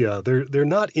idea. They're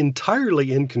not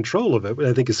entirely in control of it, but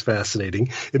I think it's fascinating.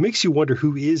 It makes you wonder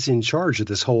who is in charge of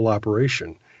this whole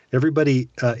operation. Everybody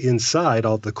inside,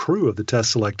 all the crew of the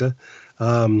Tesselecta,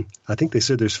 I think they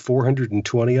said there's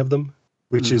 420 of them,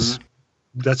 which is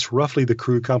that's roughly the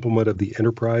crew complement of the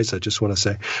Enterprise. I just want to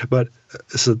say, but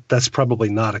so that's probably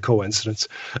not a coincidence.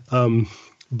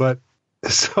 But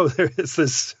so there is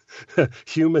this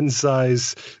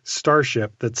human-sized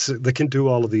starship that can do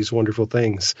all of these wonderful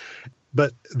things,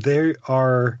 but they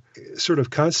are sort of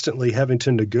constantly having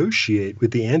to negotiate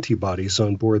with the antibodies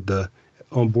on board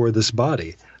this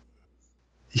body.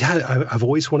 Yeah, I've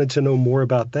always wanted to know more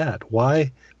about that.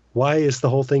 Why is the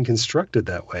whole thing constructed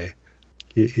that way?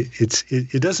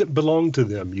 It doesn't belong to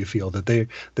them. You feel that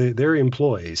they're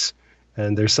employees.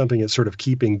 And there's something that's sort of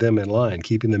keeping them in line,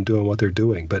 keeping them doing what they're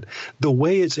doing. But the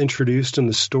way it's introduced in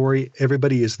the story,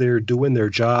 everybody is there doing their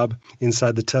job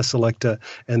inside the Tesselecta,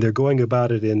 and they're going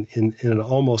about it in an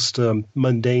almost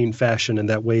mundane fashion. In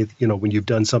that way, when you've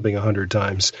done something 100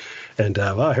 times, and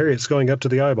Harriet's going up to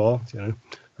the eyeball,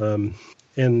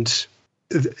 and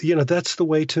that's the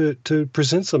way to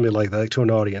present something like that to an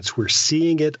audience. We're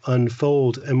seeing it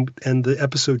unfold, and the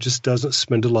episode just doesn't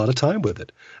spend a lot of time with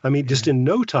it. I mean, just in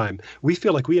no time, we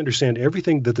feel like we understand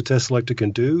everything that the Tesselecta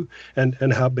can do and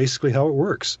how it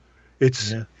works.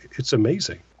 It's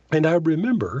amazing. And I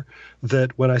remember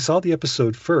that when I saw the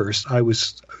episode first, I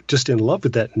was just in love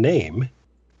with that name,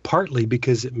 partly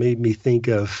because it made me think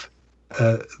of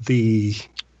the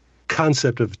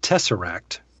concept of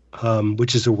tesseract,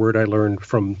 which is a word I learned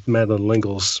from Madeleine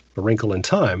L'Engle's A Wrinkle in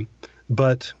Time.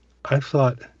 But I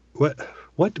thought,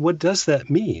 what does that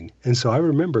mean? And so I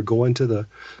remember going to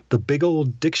the big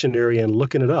old dictionary and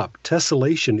looking it up.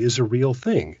 Tessellation is a real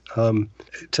thing.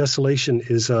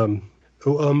 Tessellation is a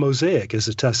mosaic is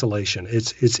a tessellation.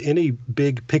 It's any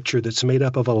big picture that's made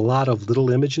up of a lot of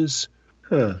little images,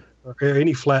 or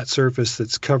any flat surface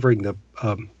that's covering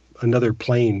another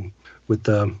plane with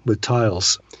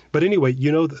tiles. But anyway,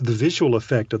 the visual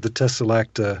effect of the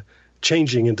Tesseract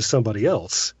changing into somebody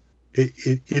else,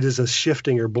 it is a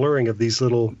shifting or blurring of these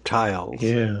little tiles.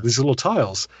 Yeah, these little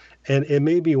tiles, and it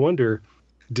made me wonder: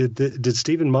 did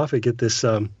Stephen Moffat get this?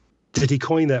 Did he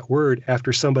coin that word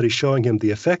after somebody showing him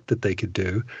the effect that they could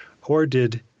do, or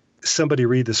did somebody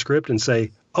read the script and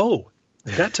say, "Oh,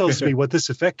 that tells me what this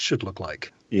effect should look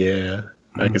like"? Yeah,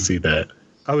 I can see that.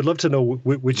 I would love to know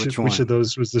which of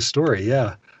those was the story.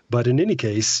 Yeah. But in any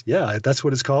case, that's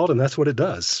what it's called and that's what it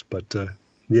does. But I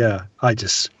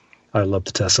love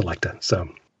the Tesselecta. So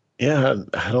yeah,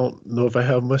 I don't know if I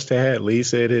have much to add. Lee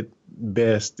said it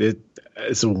best.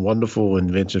 It's a wonderful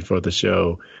invention for the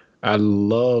show. I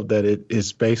love that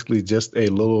it's basically just a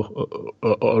little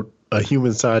a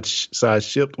human-sized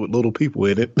ship with little people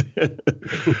in it.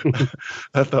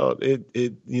 I thought it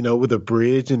with a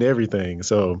bridge and everything.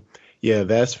 So yeah,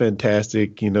 that's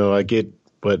fantastic. I get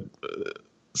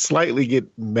slightly get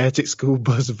Magic School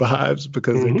Bus vibes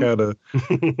because they're kind of,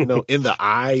 in the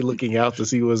eye looking out to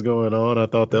see what's going on. I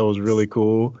thought that was really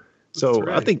cool. So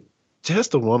right. I think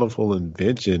just a wonderful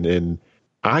invention, and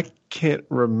I can't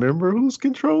remember who's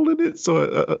controlling it.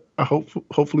 So I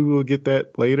hopefully we'll get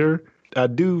that later. I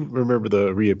do remember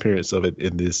the reappearance of it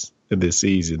in this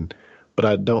season, but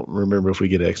I don't remember if we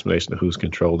get an explanation of who's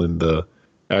controlling the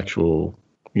actual,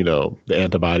 the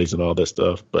antibodies and all that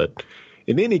stuff. But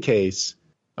in any case,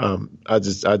 I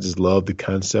just love the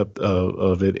concept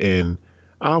of it, and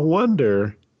I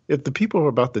wonder if the people are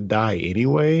about to die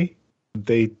anyway,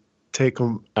 they take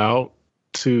them out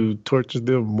to torture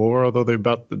them more, although they're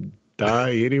about to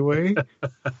die anyway.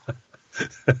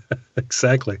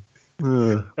 Exactly.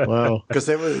 Wow. Because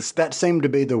that seemed to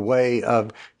be the way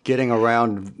of getting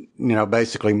around,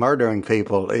 basically murdering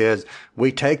people, is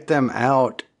we take them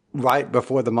out right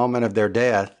before the moment of their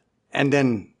death, and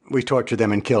then we torture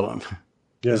them and kill them.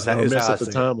 Yeah, mess up the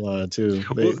timeline too.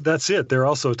 Well, that's it. They're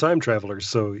also time travelers,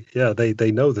 so yeah,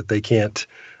 they know that they can't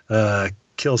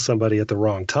kill somebody at the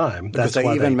wrong time. Because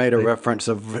they even made a reference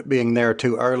of being there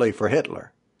too early for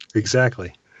Hitler.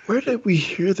 Exactly. Where did we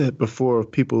hear that before?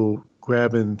 People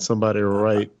grabbing somebody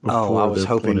right before. Oh, I was they're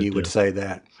hoping pointed you would there. say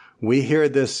that. We hear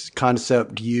this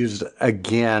concept used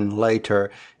again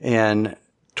later in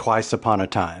Twice Upon a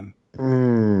Time.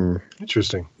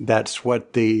 Interesting. That's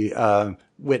what the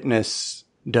witness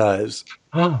does.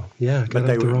 Oh, yeah. But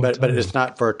it's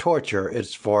not for torture.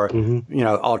 It's for,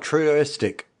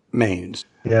 altruistic means.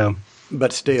 Yeah.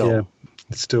 But still. Yeah.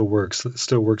 It still works. It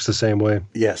still works the same way.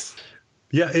 Yes.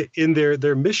 Yeah. In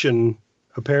their mission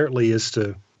apparently is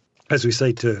to, as we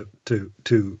say, to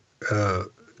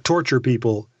torture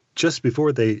people just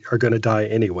before they are going to die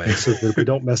anyway, so that we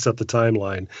don't mess up the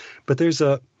timeline. But there's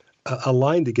a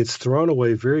line that gets thrown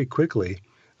away very quickly.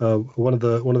 One of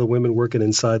the women working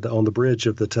inside on the bridge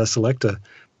of the Tesselecta,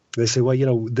 they say,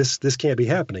 well, this can't be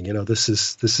happening. This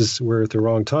is we're at the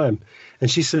wrong time. And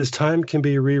she says, time can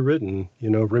be rewritten.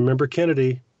 Remember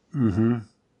Kennedy,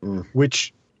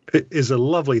 which is a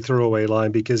lovely throwaway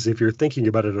line, because if you're thinking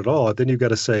about it at all, then you've got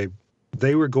to say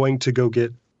they were going to go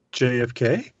get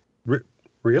JFK.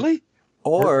 Really?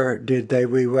 Or did they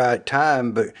rewrite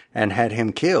time and had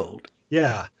him killed?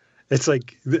 Yeah. It's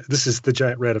like, this is the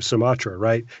giant rat of Sumatra,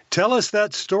 right? Tell us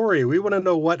that story. We want to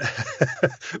know what,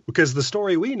 because the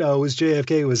story we know is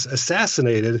JFK was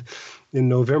assassinated in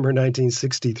November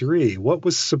 1963. What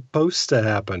was supposed to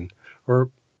happen? Or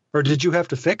did you have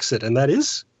to fix it? And that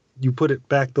is, you put it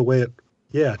back the way it,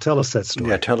 yeah, tell us that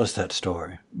story. Yeah, tell us that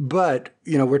story. But,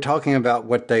 we're talking about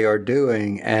what they are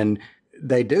doing, and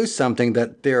they do something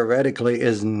that theoretically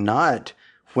is not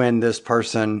when this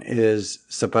person is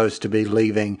supposed to be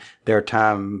leaving their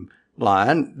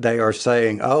timeline. They are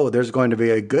saying, oh, there's going to be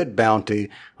a good bounty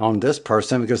on this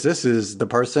person because this is the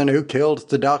person who killed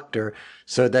the doctor.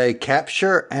 So they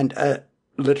capture and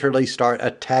literally start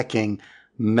attacking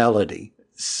Melody.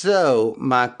 So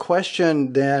my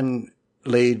question then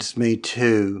leads me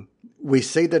to, we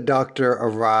see the doctor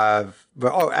arrive.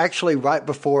 Actually, right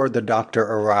before the doctor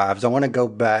arrives, I want to go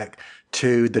back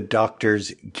to the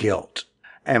doctor's guilt.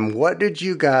 And what did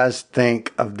you guys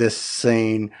think of this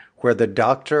scene where the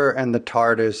doctor and the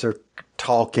TARDIS are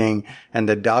talking and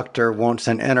the doctor wants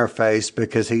an interface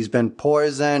because he's been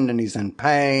poisoned and he's in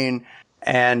pain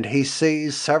and he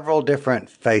sees several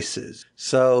different faces?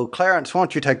 So, Clarence, why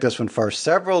don't you take this one first?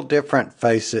 Several different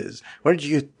faces. What did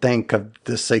you think of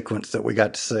the sequence that we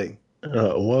got to see?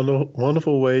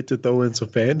 Wonderful way to throw in some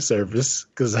fan service,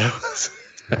 because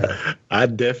I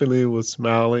definitely was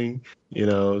smiling,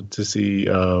 to see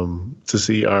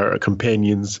our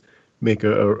companions make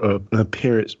an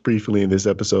appearance briefly in this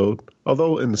episode.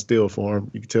 Although in the still form,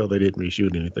 you can tell they didn't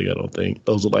reshoot anything. I don't think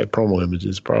those are like promo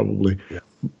images, probably. Yeah.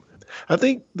 I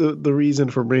think the reason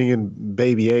for bringing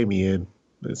Baby Amy in,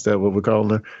 is that what we're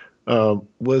calling her,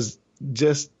 was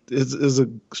just is a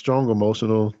strong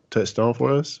emotional touchstone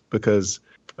for us, because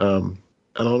I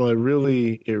don't know, it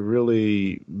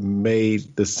really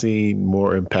made the scene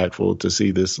more impactful to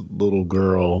see this little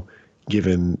girl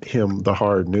giving him the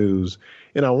hard news.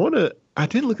 And I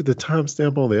didn't look at the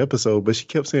timestamp on the episode, but she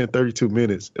kept saying 32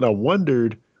 minutes. And I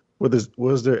wondered,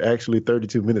 was there actually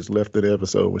 32 minutes left in the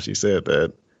episode when she said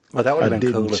that? Well, that would have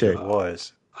been cool if it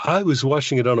was. I was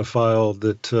watching it on a file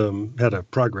that had a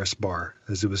progress bar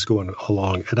as it was going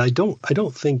along, and I don't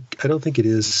think it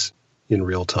is in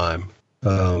real time.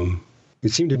 It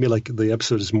seemed to me like the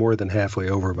episode is more than halfway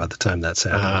over by the time that's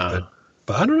happening.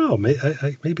 But I don't know.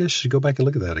 Maybe I should go back and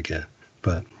look at that again.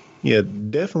 But yeah,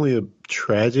 definitely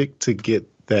tragic to get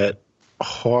that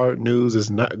hard news is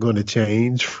not going to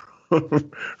change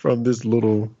from this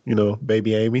little,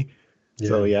 baby Amy. Yeah.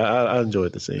 So, yeah, I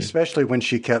enjoyed the scene. Especially when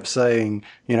she kept saying,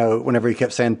 whenever he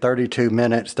kept saying 32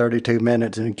 minutes,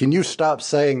 and can you stop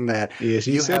saying that? Yeah,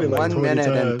 she you said have it like 1 minute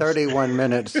times. and 31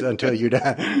 minutes until you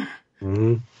die.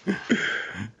 Mm-hmm.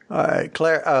 All right,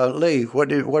 Claire, Lee,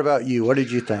 what about you? What did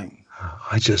you think?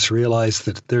 I just realized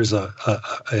that there's a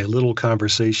little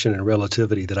conversation in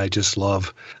Relativity that I just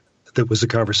love. That was a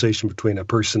conversation between a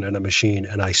person and a machine,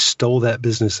 and I stole that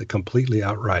business completely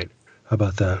outright. How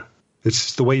about that?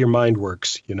 It's the way your mind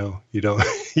works, You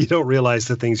don't realize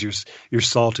the things you're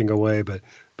salting away, but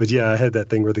yeah, I had that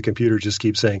thing where the computer just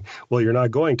keeps saying, "Well, you're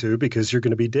not going to because you're going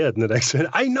to be dead." And the next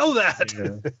minute, I know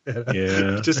that.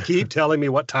 Yeah. Just keep telling me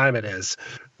what time it is.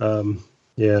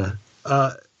 Yeah.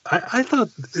 I thought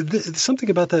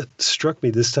something about that struck me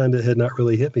this time that had not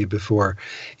really hit me before.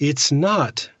 It's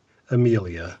not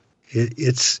Amelia.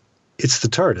 It's the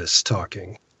TARDIS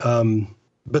talking.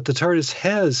 But the TARDIS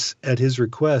has, at his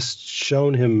request,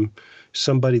 shown him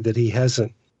somebody that he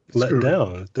hasn't let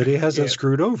down, that he hasn't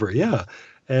screwed over. Yeah.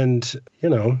 And,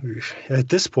 at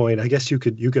this point, I guess you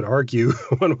could argue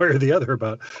one way or the other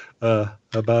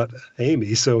about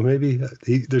Amy. So maybe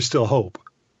there's still hope.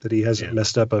 that he hasn't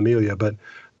messed up Amelia. But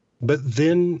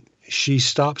then she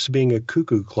stops being a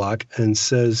cuckoo clock and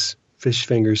says fish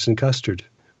fingers and custard,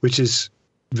 which is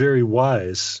very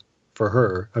wise for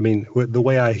her. I mean, the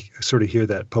way I sort of hear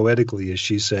that poetically is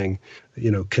she's saying,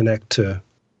 connect to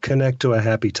a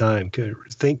happy time.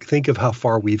 Think of how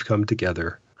far we've come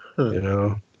together,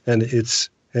 and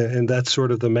and that's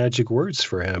sort of the magic words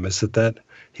for him, is that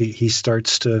he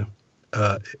starts to,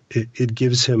 it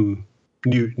gives him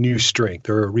new strength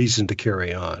or a reason to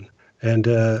carry on. And,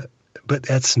 but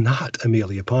that's not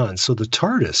Amelia Pond. So the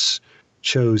TARDIS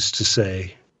chose to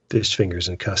say fish fingers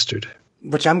and custard.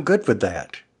 Which I'm good with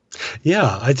that.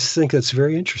 Yeah, I just think that's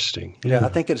very interesting. Yeah, I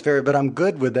think it's but I'm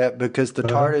good with that because the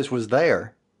TARDIS was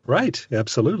there. Right,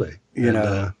 absolutely.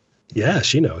 Yeah,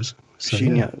 she knows. So, she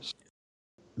knows.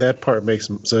 That part makes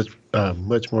such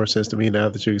much more sense to me now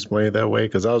that you explain it that way,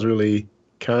 because I was really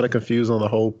kind of confused on the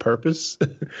whole purpose,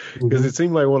 because it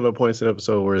seemed like one of the points in the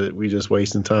episode where we just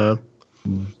wasting time,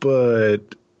 but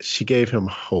she gave him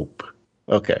hope.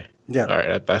 Okay. Yeah. All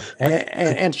right.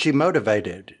 And she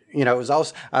motivated. It was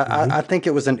also, I think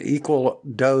it was an equal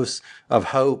dose of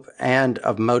hope and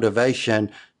of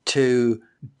motivation to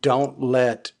don't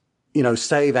let,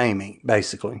 save Amy,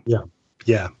 basically.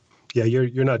 Yeah.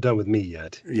 You're not done with me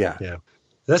yet. Yeah.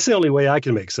 That's the only way I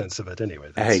can make sense of it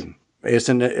anyway. Hey, it's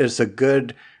a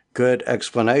good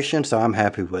explanation, so I'm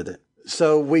happy with it.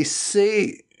 So we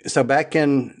see, back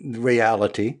in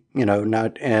reality,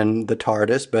 not in the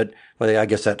TARDIS, but I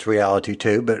guess that's reality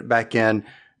too, but back in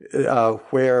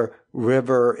where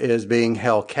River is being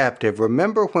held captive.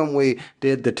 Remember when we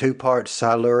did the 2-part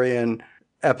Silurian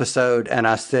episode and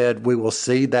I said we will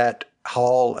see that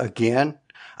hall again?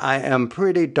 I am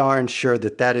pretty darn sure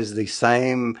that is the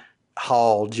same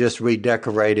hall, just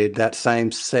redecorated, that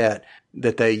same set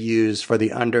that they used for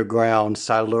the underground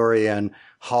Silurian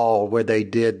hall where they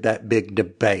did that big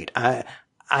debate.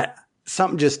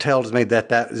 Something just tells me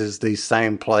that is the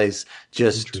same place,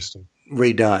 just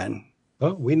redone.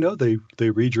 Oh, we know they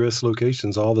redress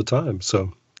locations all the time,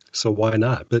 so why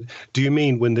not? But do you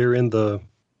mean when they're in the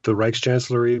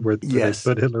Reichschancellery where they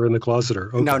put Hitler in the closet?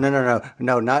 Or okay.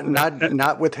 No,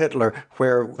 not with Hitler,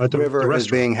 where River is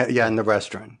being in the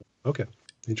restaurant. Okay,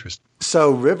 interesting. So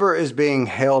River is being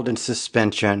held in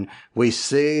suspension. We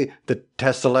see the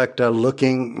Tesselecta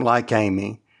looking like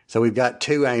Amy. So we've got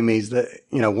two Amy's,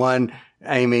 one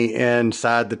Amy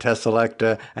inside the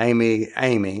Tesselecta,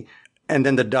 Amy. And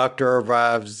then the Doctor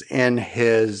arrives in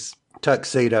his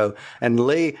tuxedo. And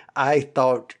Lee, I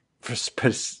thought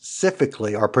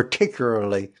specifically or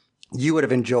particularly you would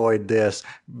have enjoyed this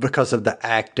because of the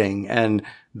acting and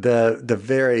the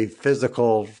very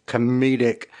physical,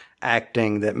 comedic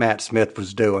acting that Matt Smith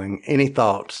was doing. Any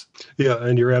thoughts? Yeah,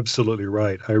 and you're absolutely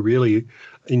right. I really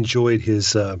enjoyed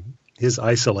his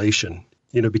isolation,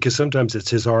 because sometimes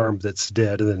it's his arm that's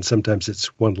dead and then sometimes it's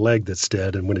one leg that's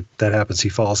dead. And when that happens, he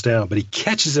falls down, but he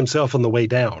catches himself on the way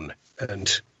down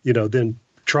and, then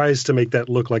tries to make that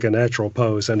look like a natural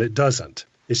pose. And it doesn't.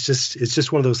 It's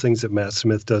just one of those things that Matt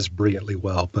Smith does brilliantly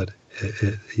well. But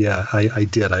I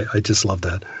did. I just love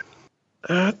that.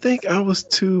 I think I was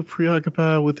too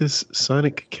preoccupied with this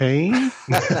Sonic cane. Is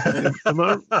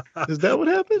that what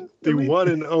happened? The one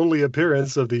and only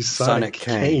appearance of the Sonic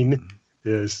cane.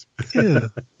 Yes. Yeah.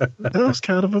 That was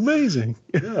kind of amazing.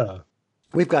 Yeah.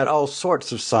 We've got all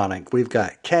sorts of Sonic. We've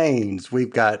got canes.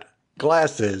 We've got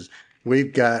glasses.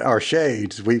 We've got our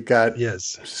shades. We've got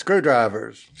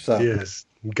screwdrivers. So. Yes.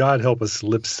 God help us,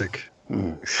 lipstick.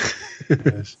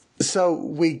 Yes. So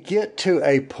we get to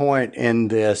a point in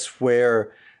this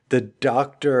where the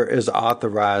Doctor is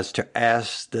authorized to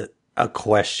ask a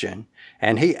question.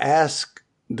 And he asks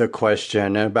the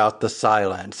question about the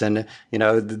silence. And,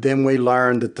 then we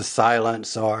learn that the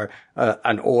silence are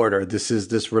an order. This is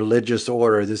this religious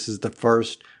order. This is the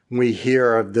first we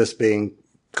hear of this being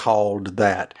called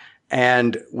that.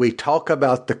 And we talk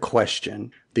about the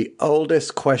question, the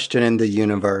oldest question in the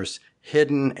universe,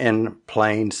 hidden in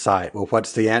plain sight. Well,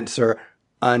 what's the answer?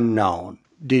 Unknown.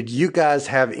 Did you guys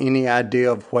have any idea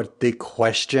of what the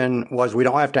question was? We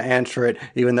don't have to answer it,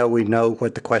 even though we know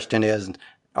what the question is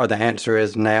or the answer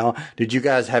is now. Did you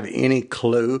guys have any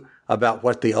clue about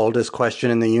what the oldest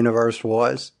question in the universe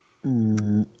was?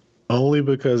 Only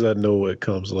because I know what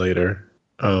comes later.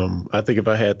 I think if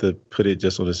I had to put it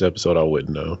just on this episode, I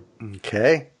wouldn't know.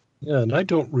 Okay. Yeah, and I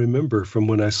don't remember from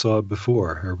when I saw it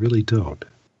before. I really don't.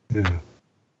 Yeah.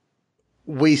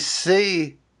 We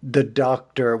see the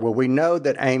Doctor. Well, we know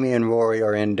that Amy and Rory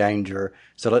are in danger.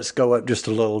 So let's go up just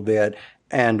a little bit.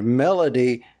 And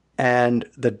Melody and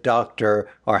the Doctor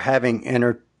are having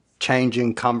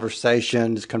interchanging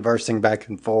conversations, conversing back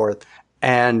and forth.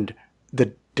 And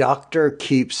the Doctor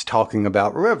keeps talking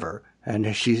about River,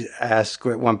 and she asks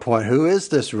at one point, who is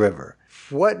this River?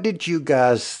 What did you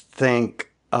guys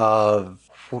think of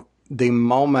the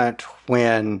moment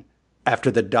when,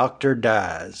 after the Doctor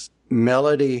dies,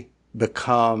 Melody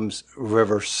becomes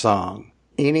River Song?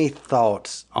 Any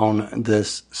thoughts on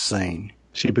this scene?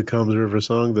 She becomes River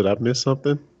Song. Did I miss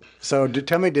something? So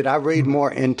tell me, did I read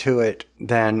more into it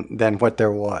than what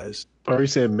there was? Are you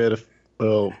saying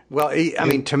Well, I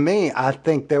mean, to me, I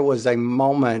think there was a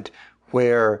moment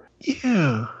where...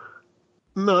 Yeah.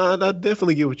 No, I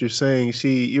definitely get what you're saying.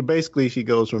 She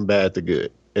goes from bad to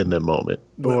good in that moment.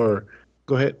 Or,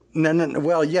 go ahead. No.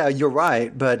 Well, yeah, you're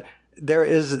right. But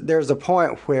there's a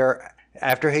point where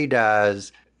after he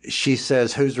dies, she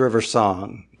says, who's River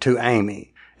Song? To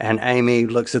Amy. And Amy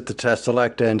looks at the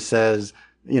Teselecta and says,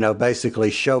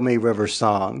 basically, show me River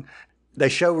Song. They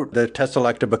show the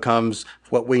Teselecta becomes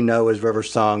what we know as River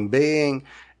Song being,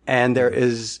 and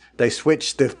they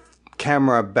switch the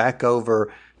camera back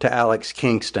over to Alex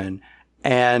Kingston,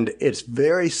 and it's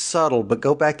very subtle, but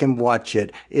go back and watch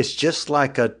it. It's just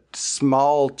like a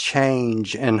small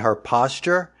change in her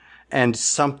posture and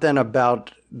something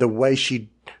about the way she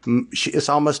it's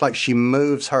almost like she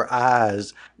moves her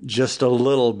eyes just a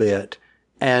little bit.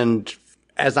 And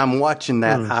as I'm watching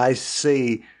that, I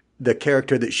see the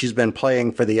character that she's been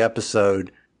playing for the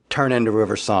episode turn into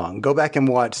River Song. Go back and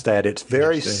watch that. It's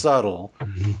very subtle,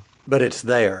 but it's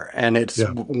there. And it's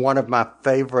one of my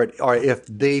favorite, or if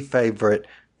the favorite,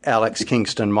 Alex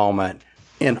Kingston moment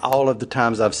in all of the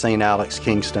times I've seen Alex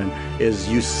Kingston, is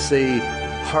you see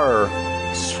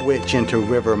her switch into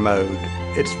River mode.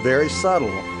 It's very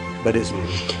subtle, but it's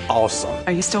awesome.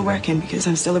 Are you still working? Because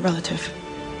I'm still a relative.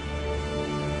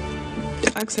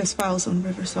 Access files on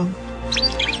River Song.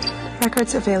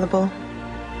 Records available.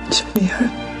 Show me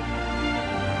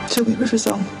her. Show me River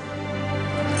Song.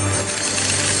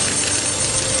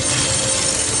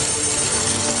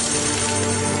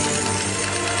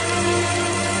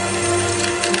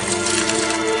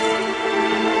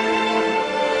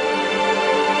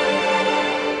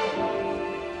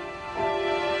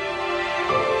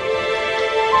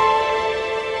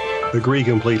 Agree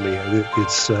completely.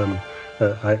 It's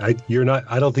you're not.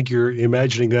 I don't think you're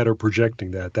imagining that or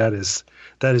projecting that. That is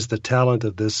the talent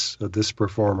of this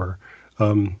performer.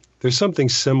 There's something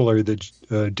similar that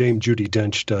Dame Judi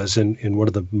Dench does in one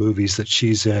of the movies that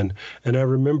she's in, and I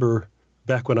remember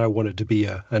back when I wanted to be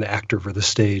an actor for the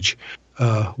stage,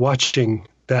 watching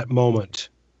that moment,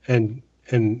 and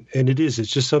it's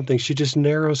just something. She just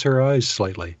narrows her eyes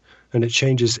slightly, and it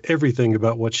changes everything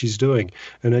about what she's doing.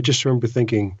 And I just remember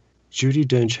thinking, Judi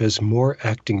Dench has more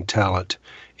acting talent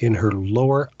in her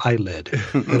lower eyelid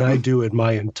than I do in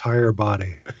my entire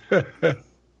body.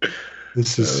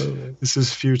 This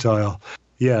is futile.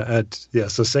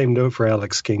 So same note for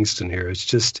Alex Kingston here. It's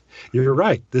just, you're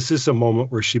right. This is a moment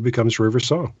where she becomes River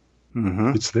Song.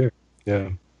 Mm-hmm. It's there. Yeah.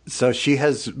 So she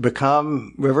has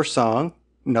become River Song,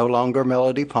 no longer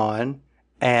Melody Pond,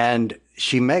 and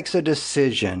she makes a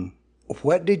decision.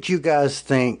 What did you guys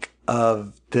think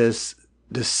of this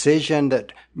decision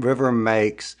that River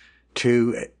makes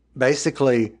to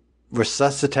basically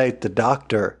resuscitate the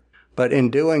Doctor, but in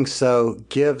doing so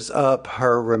gives up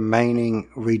her remaining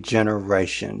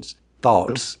regenerations?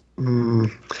 Thoughts?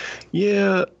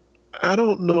 Yeah, I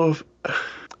don't know if...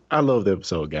 I love the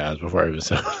episode, guys, before I even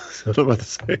say what I'm about to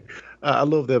say. I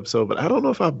love the episode, but I don't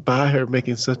know if I buy her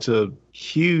making such a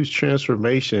huge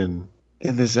transformation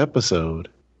in this episode.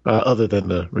 Other than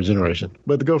the regeneration.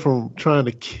 But to go from trying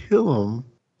to kill him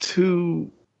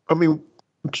to,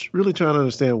 really trying to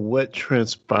understand what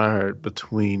transpired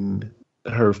between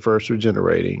her first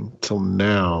regenerating till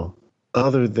now,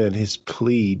 other than his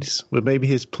pleas. But maybe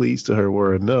his pleas to her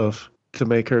were enough to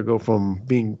make her go from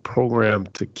being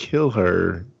programmed to kill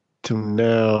her to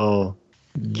now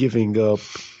giving up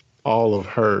all of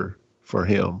her for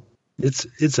him.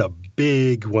 It's a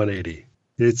big 180.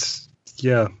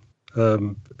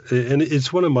 And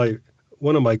it's one of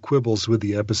my quibbles with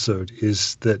the episode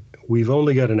is that we've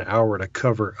only got an hour to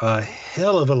cover a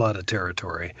hell of a lot of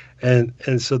territory, and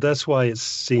so that's why it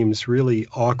seems really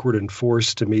awkward and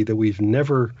forced to me that we've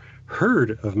never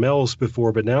heard of Mel's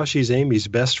before, but now she's Amy's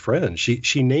best friend.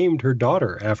 She named her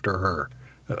daughter after her.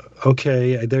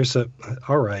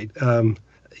 All right, and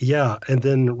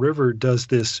then River does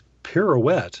this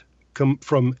pirouette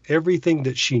from everything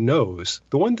that she knows.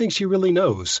 The one thing she really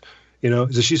knows,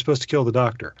 is that she's supposed to kill the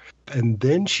Doctor. And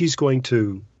then she's going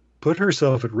to put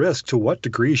herself at risk to what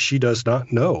degree she does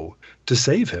not know to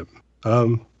save him.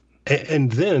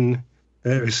 And then,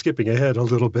 skipping ahead a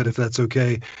little bit, if that's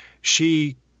okay,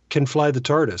 she can fly the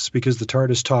TARDIS because the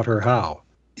TARDIS taught her how.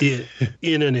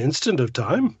 in an instant of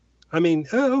time. I mean,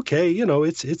 okay,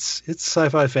 it's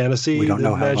sci-fi fantasy. We don't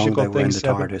know how long magical they were in the things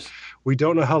happen. TARDIS. We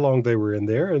don't know how long they were in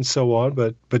there, and so on.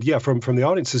 But yeah, from the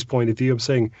audience's point of view, I'm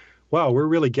saying, wow, we're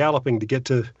really galloping to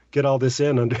get all this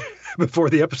in under before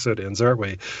the episode ends, aren't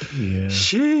we? Yeah.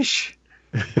 Sheesh.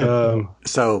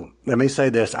 So let me say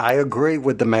this. I agree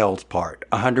with the males part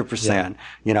 100%.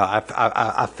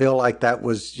 I feel like that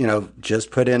was,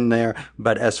 just put in there.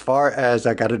 But as far as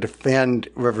I got to defend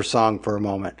River Song for a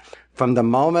moment, from the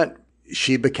moment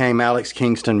she became Alex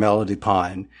Kingston Melody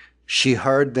Pine, she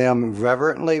heard them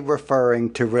reverently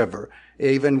referring to River.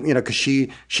 Even, because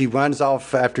she runs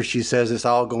off after she says it's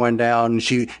all going down. And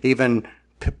she even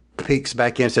peeks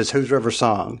back in and says, "Who's River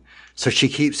Song?" So she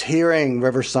keeps hearing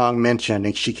River Song mentioned,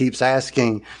 and she keeps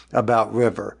asking about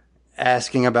River.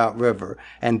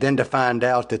 And then to find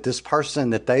out that this person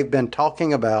that they've been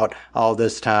talking about all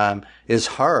this time is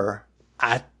her,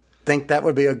 I think that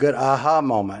would be a good aha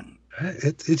moment.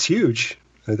 It's huge.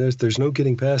 There's no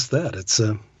getting past that. It's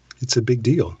a big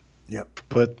deal. Yep.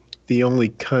 But the only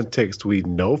context we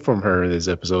know from her in this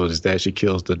episode is that she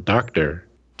kills the doctor.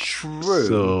 True.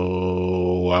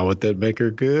 So why would that make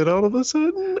her good all of a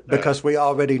sudden? Because we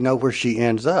already know where she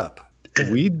ends up.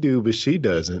 We do, but she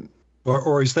doesn't.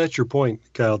 Or is that your point,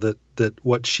 Kyle? That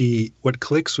what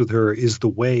clicks with her is the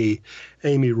way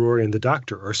Amy, Rory, and the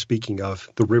Doctor are speaking of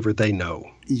the river they know.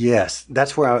 Yes,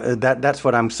 that's where that's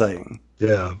what I'm saying.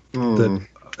 Yeah.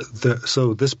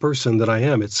 So this person that I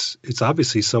am, it's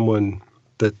obviously someone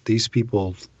that these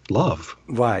people love.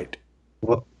 Right.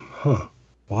 Well,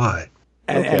 why?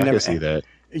 I can see that.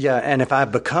 Yeah, and if I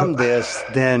become this,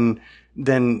 then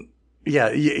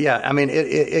yeah. I mean,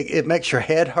 it makes your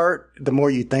head hurt the more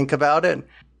you think about it.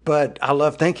 But I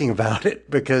love thinking about it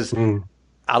because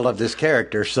I love this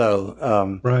character.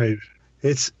 So right,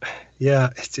 it's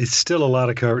still a lot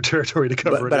of territory to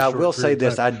cover. But I will say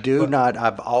this: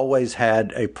 I've always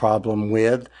had a problem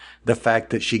with the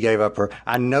fact that she gave up her.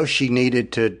 I know she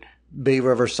needed to be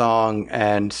River Song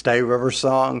and stay River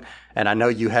Song. And I know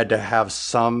you had to have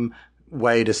some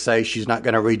way to say she's not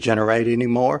going to regenerate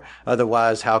anymore.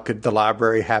 Otherwise, how could the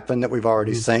library happen that we've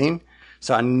already seen?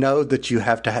 So I know that you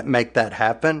have to make that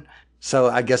happen. So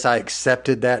I guess I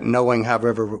accepted that knowing how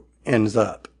River ends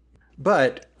up.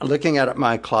 But looking at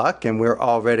my clock, and we're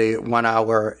already 1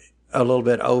 hour, a little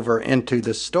bit over into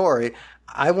the story,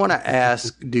 I want to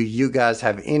ask, do you guys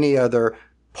have any other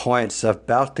points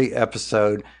about the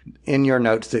episode in your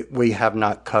notes that we have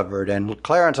not covered? And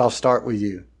Clarence, I'll start with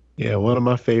you. Yeah, one of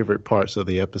my favorite parts of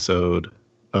the episode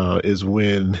is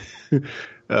when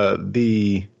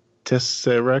the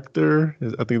Tesseract,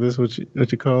 I think that's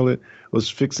what you call it, was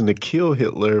fixing to kill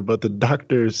Hitler, but the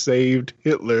doctor saved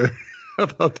Hitler. I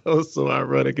thought that was so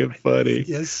ironic and funny.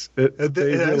 Yes.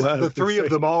 The three of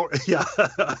them all, yeah.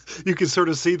 You can sort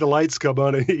of see the lights come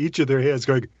on in each of their heads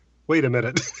going, wait a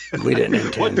minute. We didn't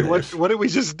intend this. What did we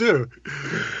just do?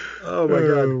 Oh, my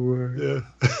God. Yeah.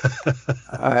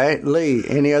 All right. Lee,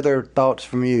 any other thoughts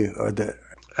from you?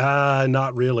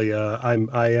 Not really. I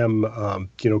am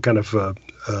kind of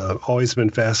always been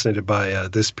fascinated by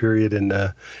this period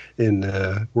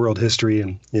in world history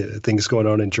and things going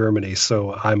on in Germany.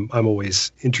 So I'm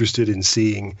always interested in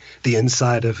seeing the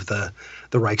inside of the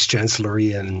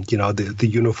Reichschancellery and the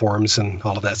uniforms and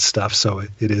all of that stuff. So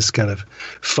it is kind of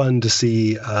fun to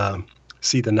see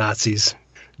the Nazis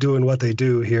doing what they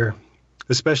do here,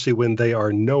 especially when they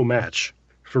are no match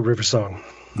for River Song.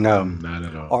 No, not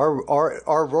at all.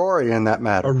 Or Rory in that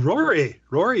matter.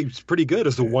 Rory's pretty good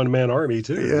as a one-man army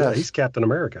too. Yes. Yeah, he's Captain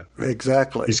America.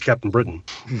 Exactly. He's Captain Britain.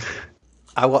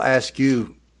 I will ask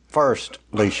you first,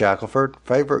 Lee Shackelford,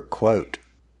 favorite quote.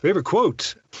 Favorite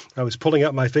quote. I was pulling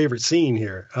up my favorite scene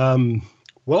here.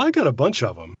 Well, I got a bunch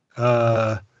of them.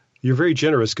 You're very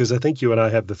generous because I think you and I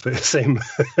have the same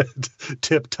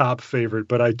tip-top favorite,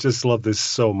 but I just love this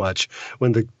so much.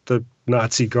 When the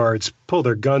Nazi guards pull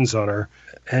their guns on her,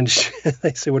 and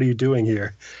they say, "What are you doing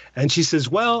here?" And she says,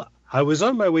 "Well, I was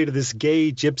on my way to this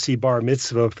gay gypsy bar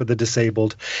mitzvah for the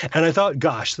disabled, and I thought,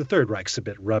 gosh, the Third Reich's a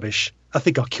bit rubbish. I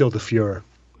think I'll kill the Fuhrer.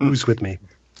 Who's with me?"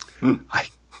 I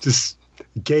just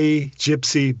gay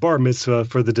gypsy bar mitzvah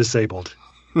for the disabled.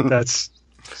 That's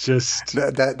just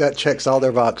that checks all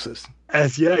their boxes.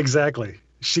 Yeah, exactly.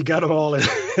 She got them all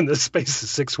in the space of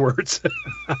 6 words.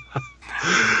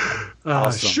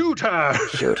 Awesome. Shoot her!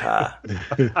 Shoot her!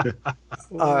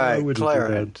 All right,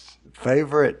 Clarence,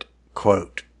 favorite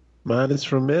quote. Mine is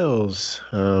from Mills.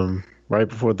 Right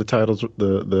before the titles,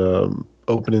 the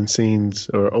opening scenes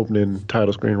or opening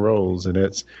title screen rolls, and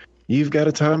it's, "You've got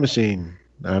a time machine.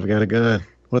 I've got a gun.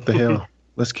 What the hell?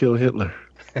 Let's kill Hitler."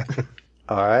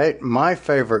 All right. My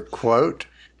favorite quote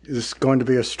is going to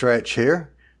be a stretch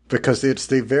here because it's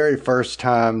the very first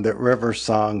time that River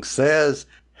Song says,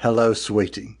 "Hello,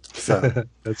 sweetie." So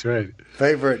that's right.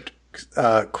 Favorite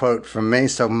quote from me.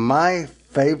 So my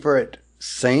favorite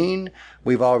scene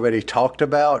we've already talked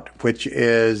about, which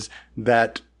is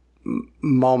that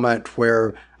moment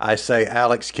where I say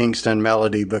Alex Kingston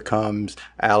melody becomes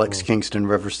Alex Kingston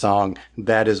River Song.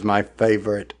 That is my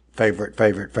favorite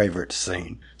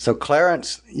scene. So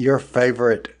Clarence, your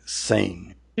favorite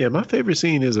scene? Yeah, my favorite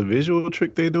scene is a visual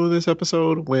trick they do in this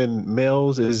episode when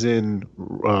Mel's is in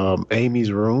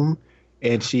Amy's room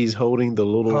and she's holding the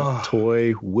little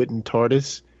toy wooden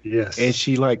TARDIS. Yes. And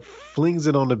she like flings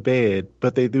it on the bed,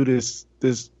 but they do this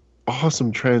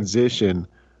awesome transition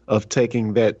of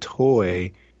taking that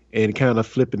toy and kind of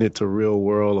flipping it to real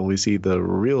world, and we see the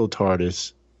real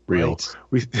TARDIS. Right.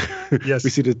 We Yes. we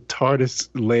see the TARDIS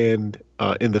land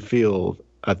in the field,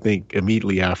 I think,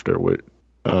 immediately afterward.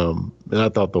 And I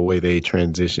thought the way they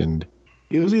transitioned,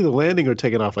 it was either landing or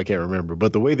taking off, I can't remember.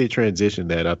 But the way they transitioned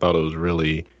that, I thought it was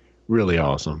really, really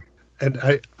awesome. And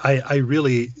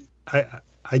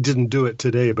I didn't do it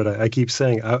today, but I keep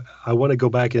saying I want to go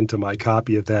back into my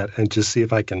copy of that and just see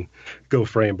if I can go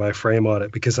frame by frame on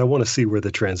it, because I want to see where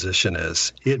the transition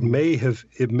is. It may have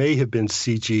been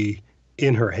CG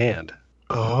in her hand.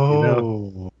 Oh, you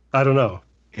know? I don't know.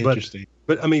 Interesting.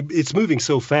 But I mean, it's moving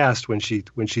so fast when she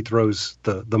throws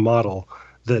the model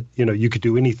that, you know, you could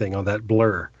do anything on that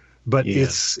blur. But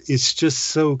it's just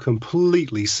so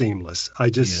completely seamless.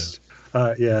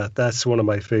 That's one of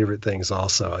my favorite things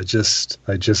also. I just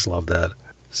love that.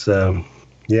 So,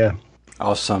 yeah.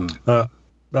 Awesome.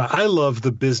 I love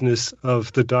the business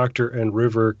of the Doctor and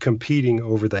River competing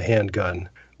over the handgun.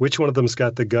 Which one of them's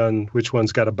got the gun? Which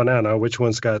one's got a banana? Which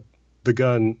one's got the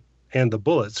gun and the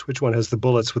bullets? Which one has the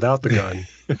bullets without the gun?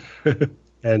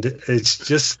 And it's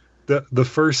just the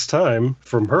first time,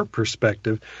 from her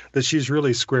perspective, that she's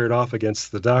really squared off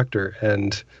against the Doctor,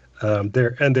 and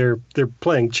they're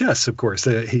playing chess. Of course,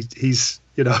 he's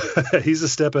he's a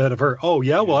step ahead of her. Oh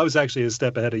yeah, well I was actually a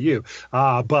step ahead of you.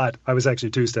 But I was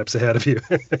actually 2 steps ahead of you.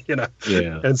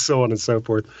 And so on and so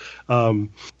forth.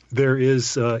 There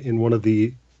is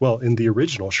in the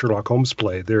original Sherlock Holmes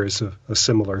play, there is a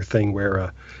similar thing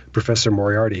where Professor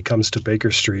Moriarty comes to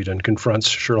Baker Street and confronts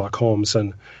Sherlock Holmes,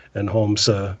 and Holmes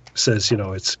says,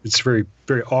 it's very,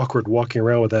 very awkward walking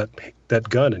around with that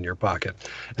gun in your pocket.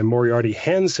 And Moriarty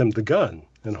hands him the gun,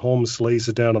 and Holmes lays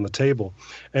it down on the table.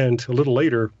 And a little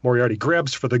later, Moriarty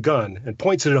grabs for the gun and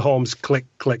points it at Holmes, click,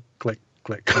 click, click,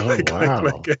 click, click,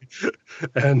 click.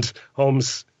 And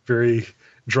Holmes very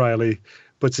dryly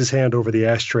puts his hand over the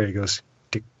ashtray and goes,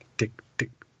 tick, tick,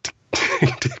 tick, tick,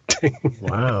 tick, tick.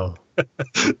 Wow.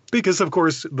 Because, of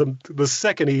course, the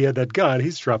second he had that gun,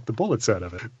 he's dropped the bullets out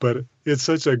of it. But it's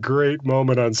such a great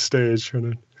moment on stage.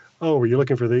 Oh, were you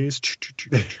looking for these?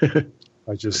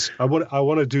 I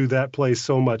want to do that play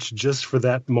so much just for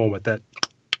that moment. That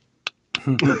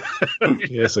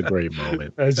it's a great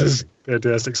moment. It's just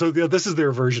fantastic. So this is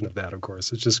their version of that, of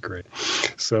course. It's just great.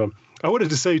 So I wanted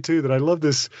to say, too, that I love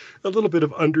this, a little bit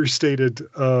of understated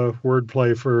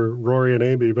wordplay for Rory and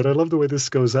Amy, but I love the way this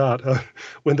goes out.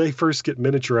 When they first get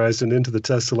miniaturized and into the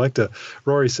Tesselecta,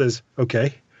 Rory says,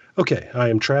 okay, I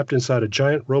am trapped inside a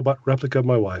giant robot replica of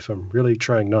my wife. I'm really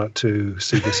trying not to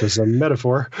see this as a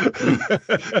metaphor.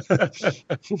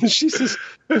 She says,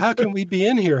 how can we be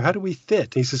in here? How do we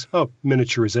fit? He says,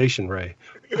 miniaturization, Ray.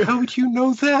 How would you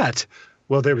know that?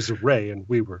 Well, there was a Ray, and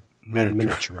we were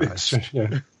miniaturized.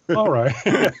 Yeah. All right.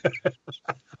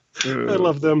 I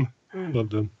love them.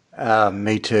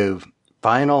 Me too.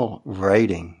 Final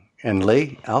rating. And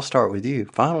Lee, I'll start with you.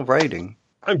 Final rating.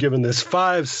 I'm giving this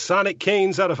 5 Sonic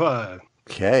Canes out of 5.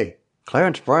 Okay.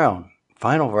 Clarence Brown,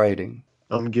 final rating.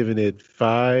 I'm giving it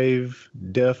 5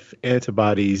 deaf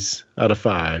antibodies out of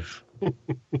 5.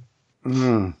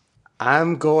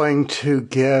 I'm going to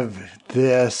give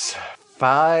this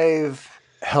 5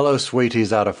 Hello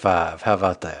Sweeties out of 5. How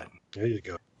about that? There you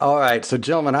go. All right. So,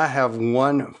 gentlemen, I have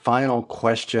one final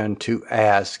question to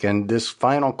ask. And this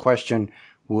final question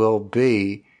will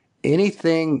be,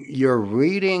 anything you're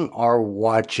reading or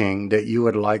watching that you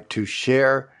would like to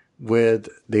share with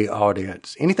the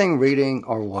audience? Anything reading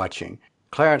or watching?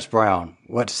 Clarence Brown,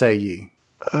 what say ye?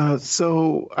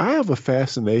 So I have a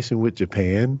fascination with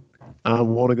Japan. I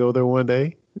want to go there one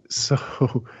day.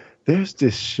 So there's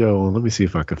this show. Let me see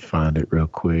if I can find it real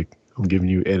quick. I'm giving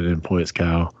you editing points,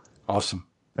 Kyle. Awesome.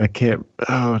 I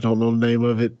don't know the name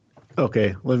of it.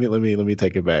 Okay, let me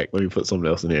take it back. Let me put something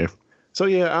else in here. So,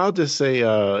 yeah, I'll just say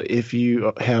if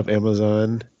you have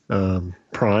Amazon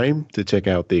Prime to check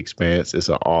out The Expanse, it's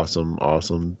an awesome,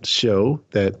 awesome show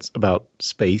that's about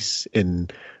space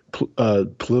and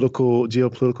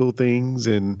geopolitical things,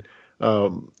 and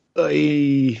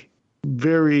a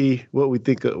very what we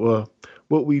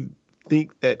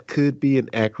think that could be an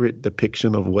accurate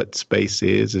depiction of what space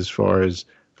is, as far as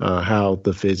how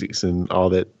the physics and all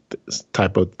that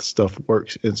type of stuff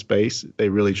works in space. They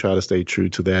really try to stay true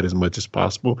to that as much as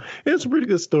possible. And it's a pretty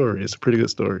good story.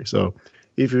 So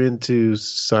if you're into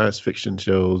science fiction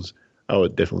shows, I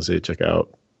would definitely say check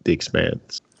out The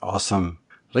Expanse. Awesome.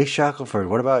 Lee Shackelford,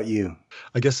 what about you?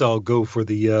 I guess I'll go for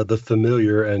the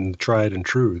familiar and tried and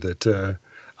true. That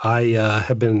I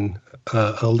have been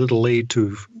a little late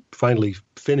to finally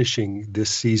finishing this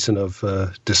season of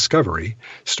Discovery,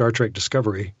 Star Trek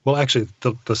Discovery. Well, actually,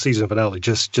 the season finale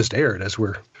just aired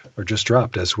just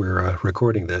dropped as we're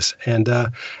recording this, and I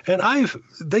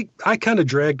kind of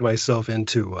dragged myself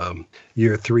into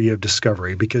year 3 of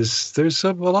Discovery, because there's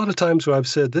a lot of times where I've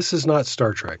said this is not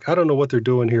Star Trek. I don't know what they're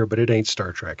doing here, but it ain't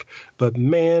Star Trek. But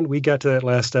man, we got to that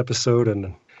last episode,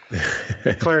 and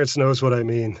Clarence knows what I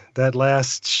mean. That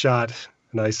last shot,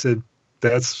 and I said,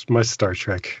 that's my Star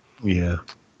Trek. Yeah.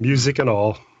 Music and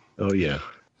all. Oh, yeah.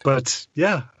 But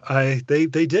yeah, they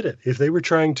did it. If they were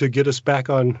trying to get us back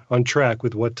on track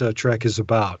with what Trek is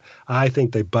about, I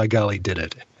think they by golly did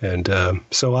it. And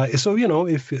so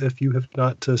if you have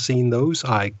not seen those,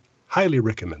 I highly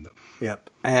recommend them. Yep.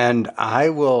 And I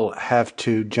will have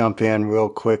to jump in real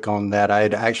quick on that. I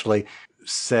had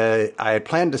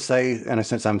planned to say, and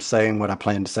since I'm saying what I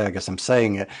plan to say, I guess I'm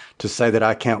saying it, to say that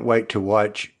I can't wait to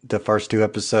watch the first 2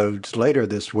 episodes later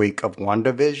this week of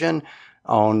WandaVision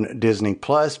on Disney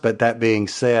Plus. But that being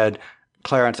said,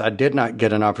 Clarence, I did not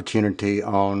get an opportunity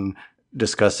on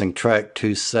discussing Trek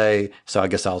to say, so I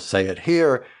guess I'll say it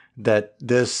here, that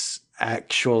this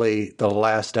actually, the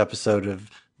last episode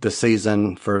of the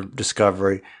season for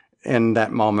Discovery, in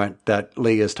that moment that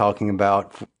Lee is talking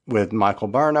about with Michael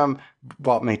Burnham,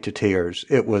 brought me to tears.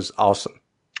 It was awesome.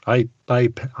 I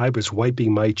was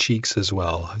wiping my cheeks as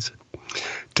well. I said,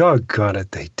 doggone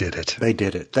it, they did it. They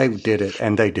did it,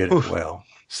 and they did it well.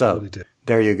 So really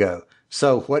there you go.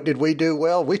 So what did we do?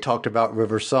 Well, we talked about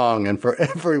River Song, and for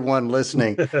everyone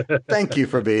listening, thank you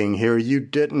for being here. You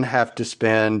didn't have to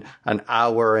spend an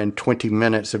hour and 20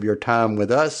 minutes of your time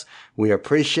with us. We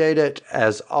appreciate it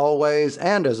as always,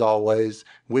 and as always,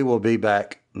 we will be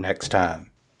back next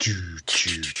time.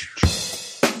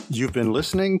 You've been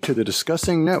listening to the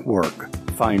Discussing Network.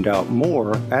 Find out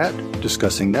more at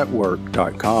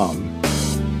discussingnetwork.com.